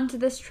has gone to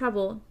this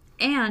trouble,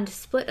 and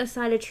split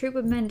aside a troop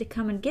of men to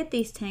come and get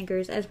these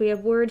tankers, as we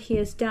have word he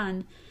has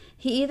done,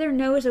 he either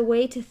knows a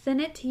way to thin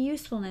it to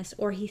usefulness,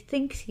 or he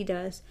thinks he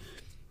does.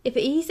 If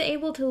he's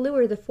able to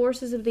lure the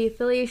forces of the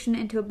affiliation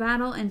into a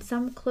battle in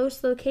some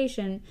close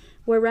location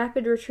where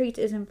rapid retreat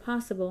is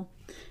impossible,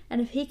 and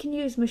if he can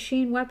use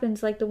machine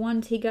weapons like the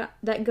ones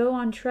that go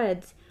on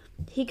treads,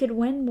 he could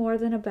win more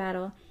than a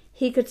battle.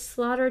 He could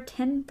slaughter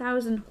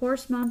 10,000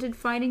 horse-mounted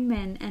fighting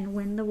men and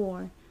win the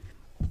war.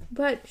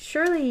 But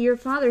surely your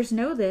fathers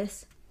know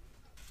this.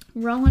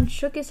 Roland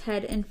shook his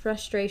head in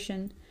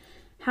frustration.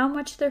 How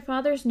much their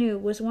fathers knew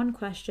was one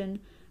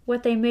question.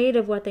 What they made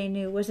of what they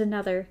knew was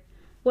another.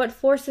 What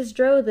forces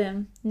drove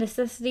them,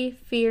 necessity,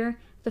 fear,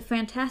 the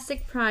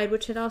fantastic pride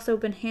which had also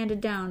been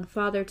handed down,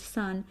 father to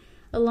son,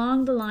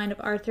 along the line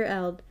of Arthur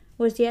Eld,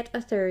 was yet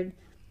a third.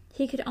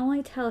 He could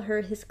only tell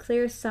her his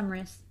clear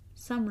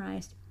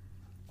summarized.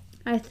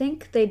 I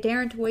think they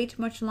daren't wait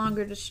much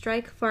longer to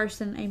strike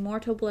Farson a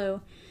mortal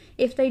blow.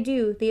 If they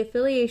do, the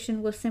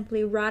affiliation will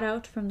simply rot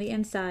out from the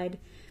inside,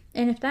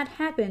 and if that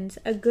happens,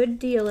 a good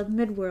deal of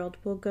Midworld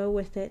will go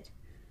with it.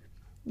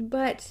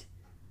 But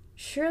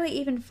surely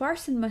even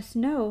Farson must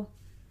know,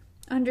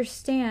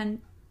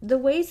 understand, the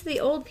ways of the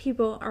old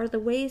people are the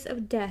ways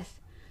of death.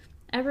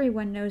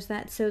 Everyone knows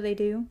that, so they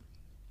do.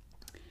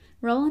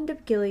 Roland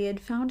of Gilead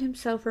found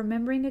himself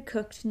remembering a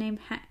cook named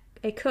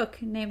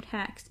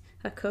Hax,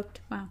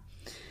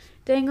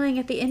 dangling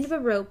at the end of a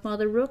rope while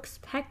the rooks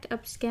pecked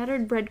up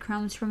scattered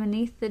breadcrumbs from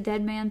beneath the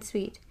dead man's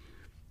feet.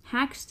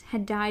 Hax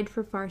had died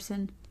for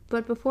Farson,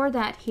 but before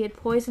that he had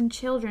poisoned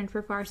children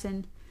for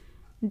Farson.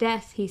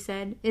 Death, he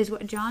said, is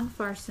what John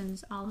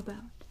Farson's all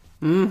about.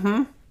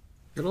 Mm-hmm.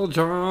 Good old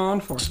John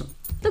Farson.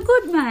 The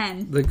good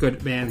man. The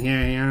good man.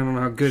 Yeah, I don't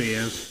know how good he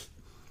is.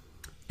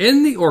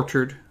 In the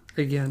orchard,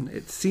 again,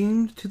 it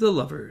seemed to the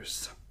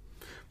lovers,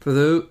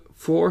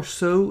 for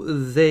so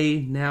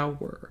they now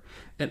were,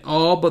 in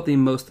all but the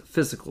most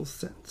physical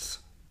sense,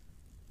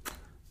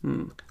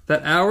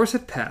 that hours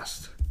had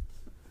passed,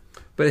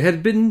 but it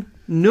had been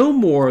no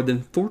more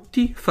than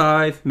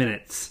 45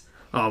 minutes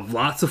of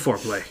lots of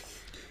foreplay.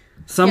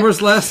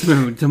 Summer's last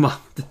moon,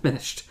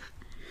 diminished,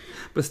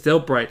 but still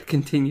bright,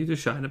 continued to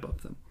shine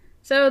above them.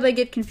 So they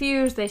get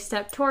confused, they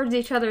step towards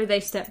each other, they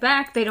step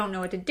back, they don't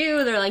know what to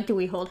do. They're like, do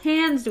we hold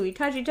hands? Do we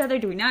touch each other?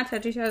 Do we not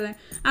touch each other?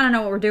 I don't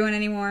know what we're doing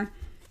anymore.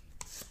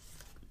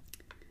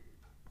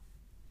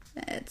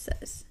 It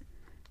says,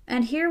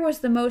 and here was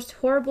the most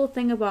horrible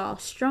thing of all.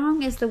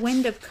 Strong as the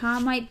wind of Ka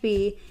might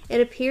be, it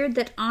appeared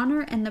that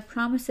honor and the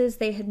promises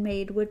they had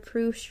made would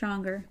prove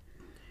stronger.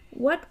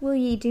 What will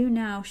ye do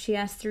now? She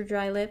asked through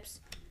dry lips.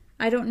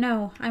 I don't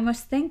know. I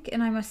must think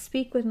and I must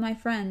speak with my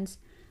friends.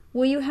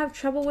 Will you have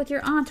trouble with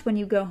your aunt when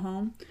you go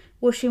home?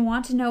 Will she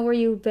want to know where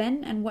you've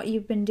been and what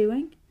you've been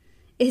doing?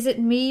 Is it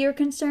me you're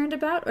concerned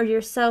about, or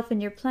yourself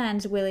and your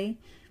plans, Willie?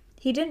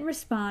 He didn't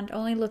respond,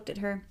 only looked at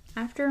her.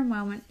 After a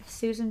moment,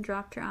 Susan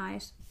dropped her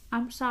eyes.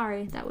 I'm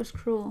sorry, that was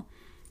cruel.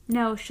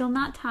 No, she'll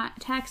not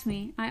tax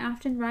me. I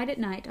often ride at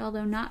night,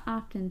 although not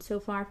often so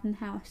far from the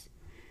house.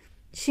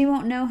 She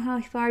won't know how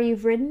far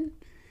you've ridden?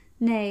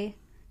 Nay.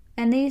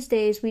 And these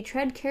days we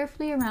tread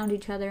carefully around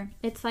each other.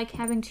 It's like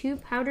having 2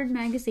 powdered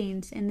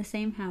magazines in the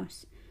same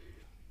house.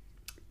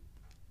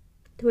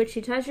 To which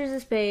she touches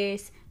his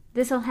face.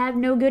 This'll have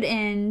no good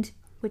end.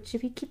 Which,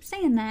 if he keeps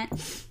saying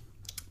that...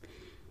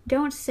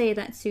 Don't say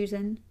that,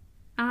 Susan.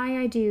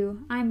 I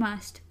do. I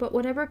must. But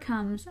whatever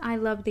comes, I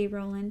love thee,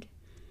 Roland.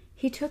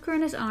 He took her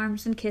in his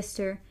arms and kissed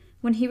her.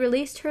 When he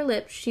released her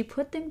lips, she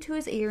put them to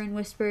his ear and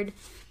whispered,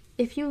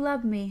 If you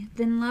love me,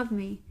 then love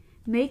me.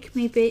 Make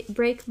me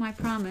break my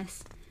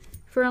promise.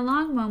 For a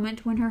long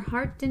moment, when her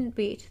heart didn't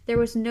beat, there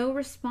was no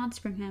response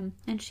from him,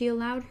 and she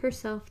allowed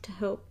herself to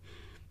hope.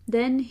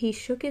 Then he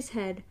shook his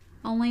head,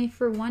 only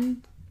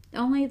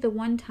the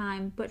one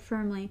time, but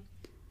firmly.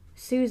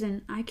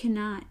 Susan, I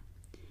cannot.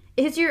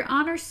 Is your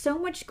honor so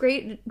much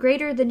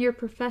greater than your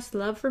professed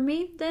love for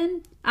me,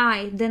 then?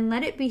 Aye, then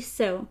let it be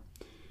so.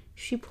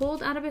 She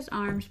pulled out of his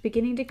arms,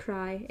 beginning to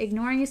cry,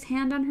 ignoring his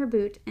hand on her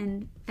boot,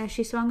 and as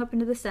she swung up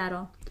into the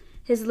saddle,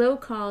 his low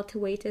call to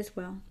wait as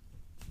well.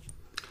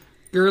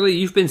 Girlie,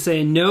 you've been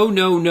saying no,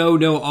 no, no,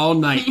 no all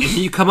night. And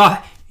you come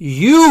up,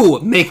 you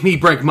make me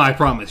break my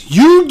promise.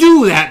 You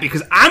do that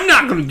because I'm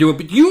not going to do it,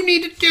 but you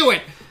need to do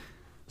it.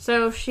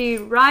 So she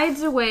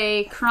rides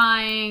away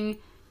crying,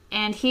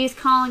 and he's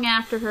calling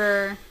after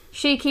her.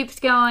 She keeps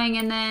going,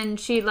 and then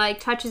she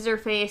touches her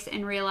face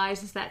and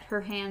realizes that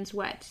her hand's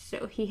wet.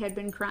 So he had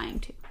been crying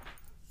too.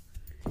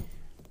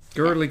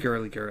 Girlie,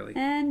 girlie, girlie.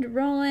 And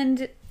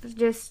Roland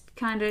just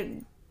kind of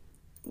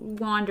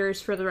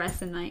wanders for the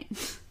rest of the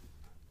night.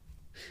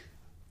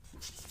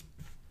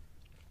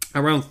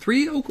 Around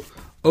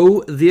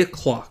 3:00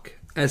 o'clock,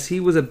 as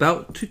he was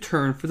about to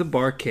turn for the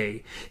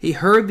Barquet, he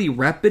heard the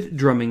rapid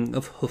drumming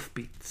of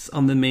hoofbeats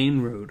on the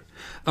main road,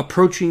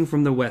 approaching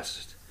from the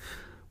west.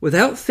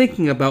 Without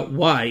thinking about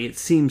why it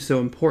seemed so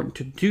important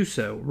to do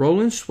so,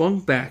 Roland swung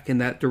back in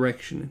that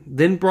direction,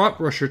 then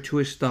brought Rusher to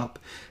a stop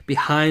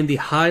behind the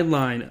high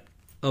line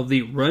of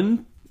the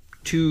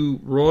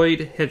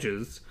run-to-roid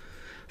hedges.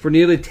 For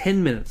nearly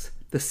 10 minutes,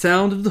 the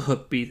sound of the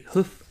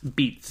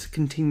hoofbeats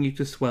continued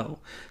to swell,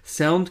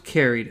 sound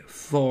carried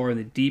far in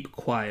the deep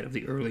quiet of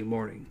the early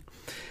morning.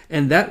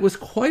 And that was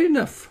quite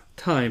enough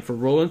time for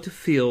Roland to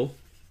feel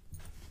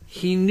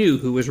he knew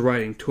who was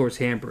riding towards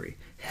Hanbury,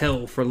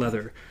 hell for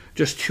leather,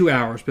 just 2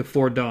 hours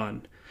before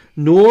dawn.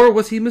 Nor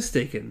was he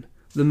mistaken.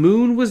 The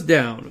moon was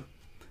down,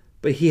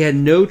 but he had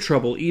no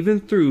trouble even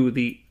through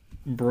the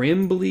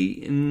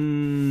brambly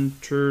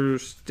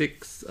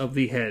intersticts of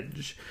the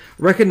hedge,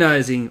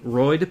 recognizing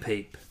Roy de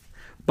Pape.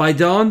 By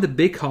dawn, the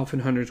big coffin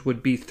hunters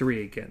would be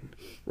 3 again.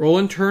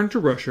 Roland turned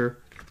Rusher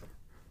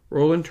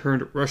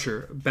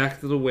back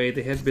to the way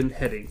they had been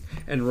heading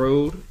and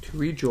rode to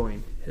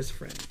rejoin his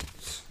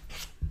friends.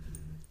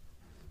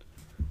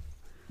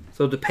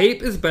 So de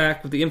Pape is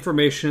back with the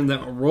information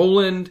that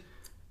Roland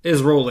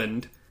is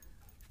Roland,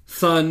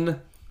 son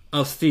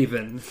of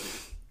Stephen,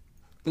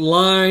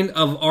 line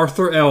of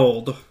Arthur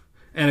Eld,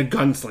 and a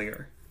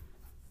gunslinger.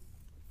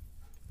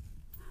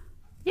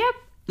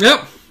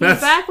 Yep.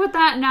 He's back with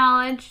that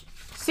knowledge.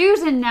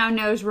 Susan now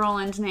knows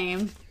Roland's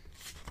name.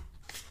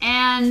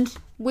 And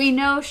we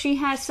know she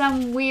has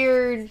some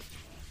weird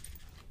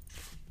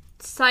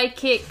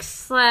psychic /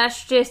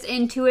 just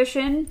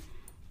intuition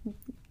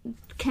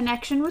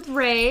connection with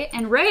Ray.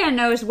 And Rhea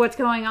knows what's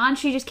going on.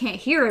 She just can't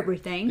hear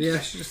everything.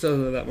 Yeah, she just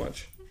doesn't know that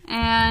much.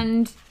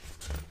 And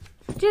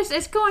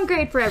it's going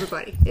great for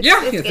everybody.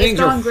 It's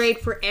going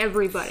great for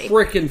everybody.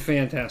 Frickin'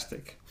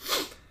 fantastic.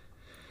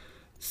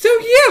 So,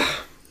 yeah.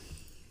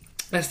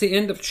 That's the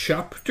end of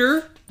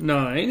Chapter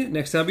 9.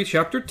 Next that'll be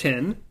Chapter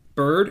 10,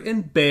 Bird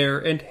and Bear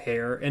and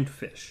Hare and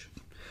Fish.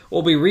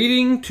 We'll be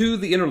reading to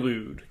the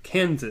interlude,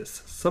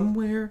 Kansas,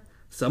 Somewhere,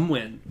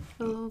 Somewhen.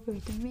 Over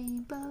the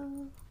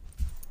rainbow.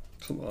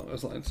 Something along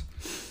those lines.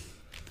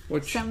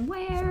 Which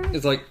somewhere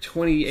is like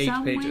 28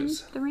 somewhen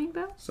pages. The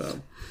rainbow? So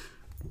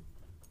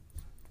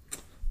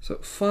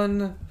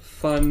fun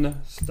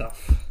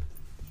stuff.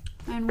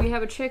 And we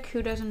have a chick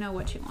who doesn't know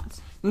what she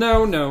wants.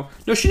 No,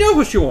 she knows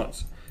what she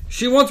wants.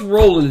 She wants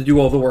Roland to do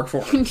all the work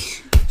for her.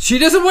 She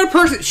doesn't want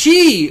person.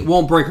 She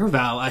won't break her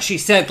vow, as she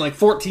said like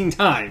 14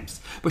 times.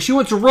 But she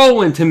wants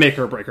Roland to make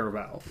her break her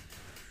vow.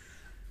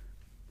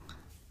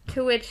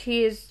 To which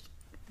he is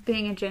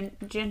being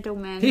a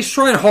gentleman. He's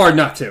trying hard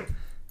not to.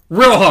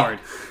 Real hard.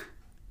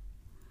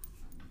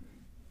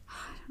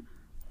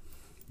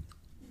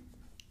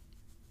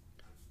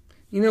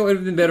 You know, it would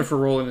have been better for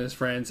Roland and his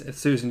friends if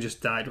Susan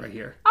just died right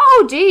here.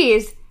 Oh,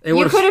 geez. You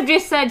would've- could have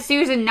just said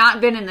Susan not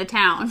been in the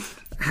town.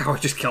 I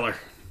would just kill her.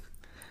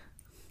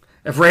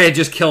 If Ray had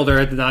just killed her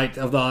at the night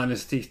of the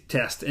honesty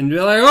test. And be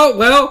like, oh,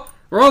 well,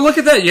 Roland, look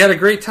at that. You had a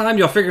great time.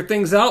 Y'all figured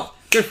things out.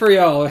 Good for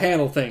y'all.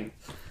 Handle things.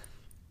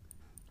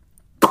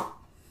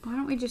 Why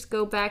don't we just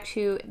go back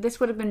to... This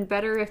would have been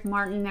better if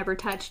Martin never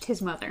touched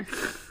his mother.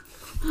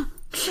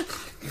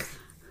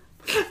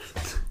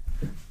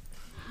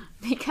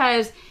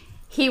 Because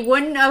he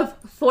wouldn't have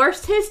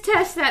forced his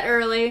test that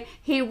early.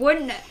 He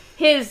wouldn't...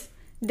 His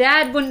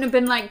dad wouldn't have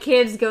been like,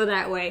 kids, go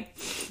that way.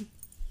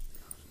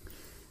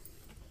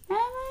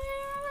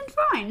 And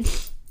fine.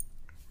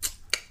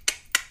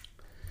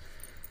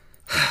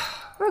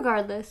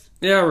 Regardless.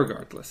 Yeah,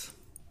 regardless.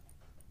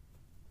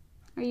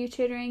 Are you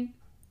chittering?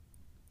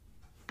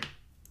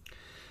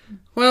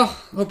 Well,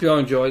 hope you all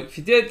enjoyed. If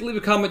you did, leave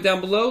a comment down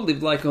below.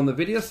 Leave a like on the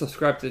video.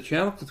 Subscribe to the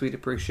channel because we'd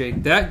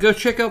appreciate that. Go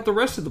check out the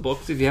rest of the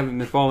books if you haven't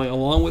been following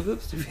along with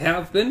us. If you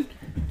have been,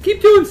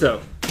 keep doing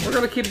so. We're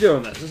going to keep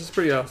doing this. This is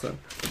pretty awesome.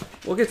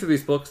 We'll get through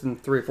these books in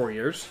 3 or 4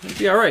 years. It'll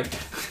be alright.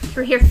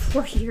 3 or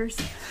 4 years.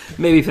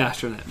 Maybe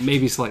faster than that.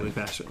 Maybe slightly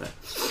faster than that.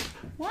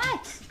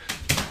 What?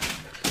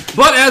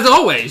 But as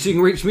always, you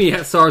can reach me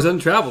at Stars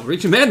Untraveled.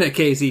 Reach Amanda at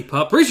KZ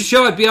Pup. Reach the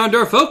show at Beyond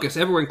Our Focus,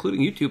 everywhere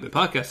including YouTube and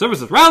podcast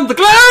services around the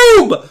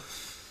globe!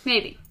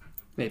 Maybe.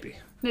 Maybe.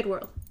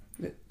 Midworld.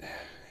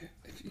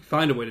 If you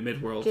find a way to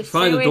Midworld, Just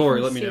find stay the away door,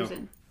 from let me know.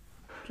 Susan.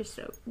 Just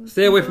so.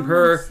 Stay away from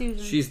her.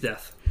 Susan. She's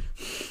death.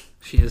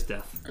 She is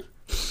death.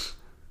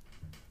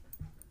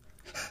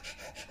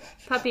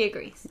 Puppy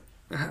agrees.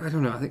 I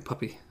don't know. I think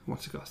Puppy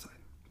wants to go outside.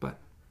 But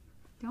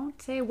Don't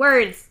say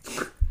words.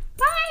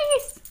 Bye!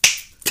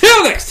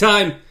 till next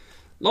time,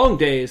 long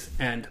days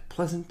and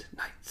pleasant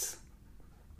nights.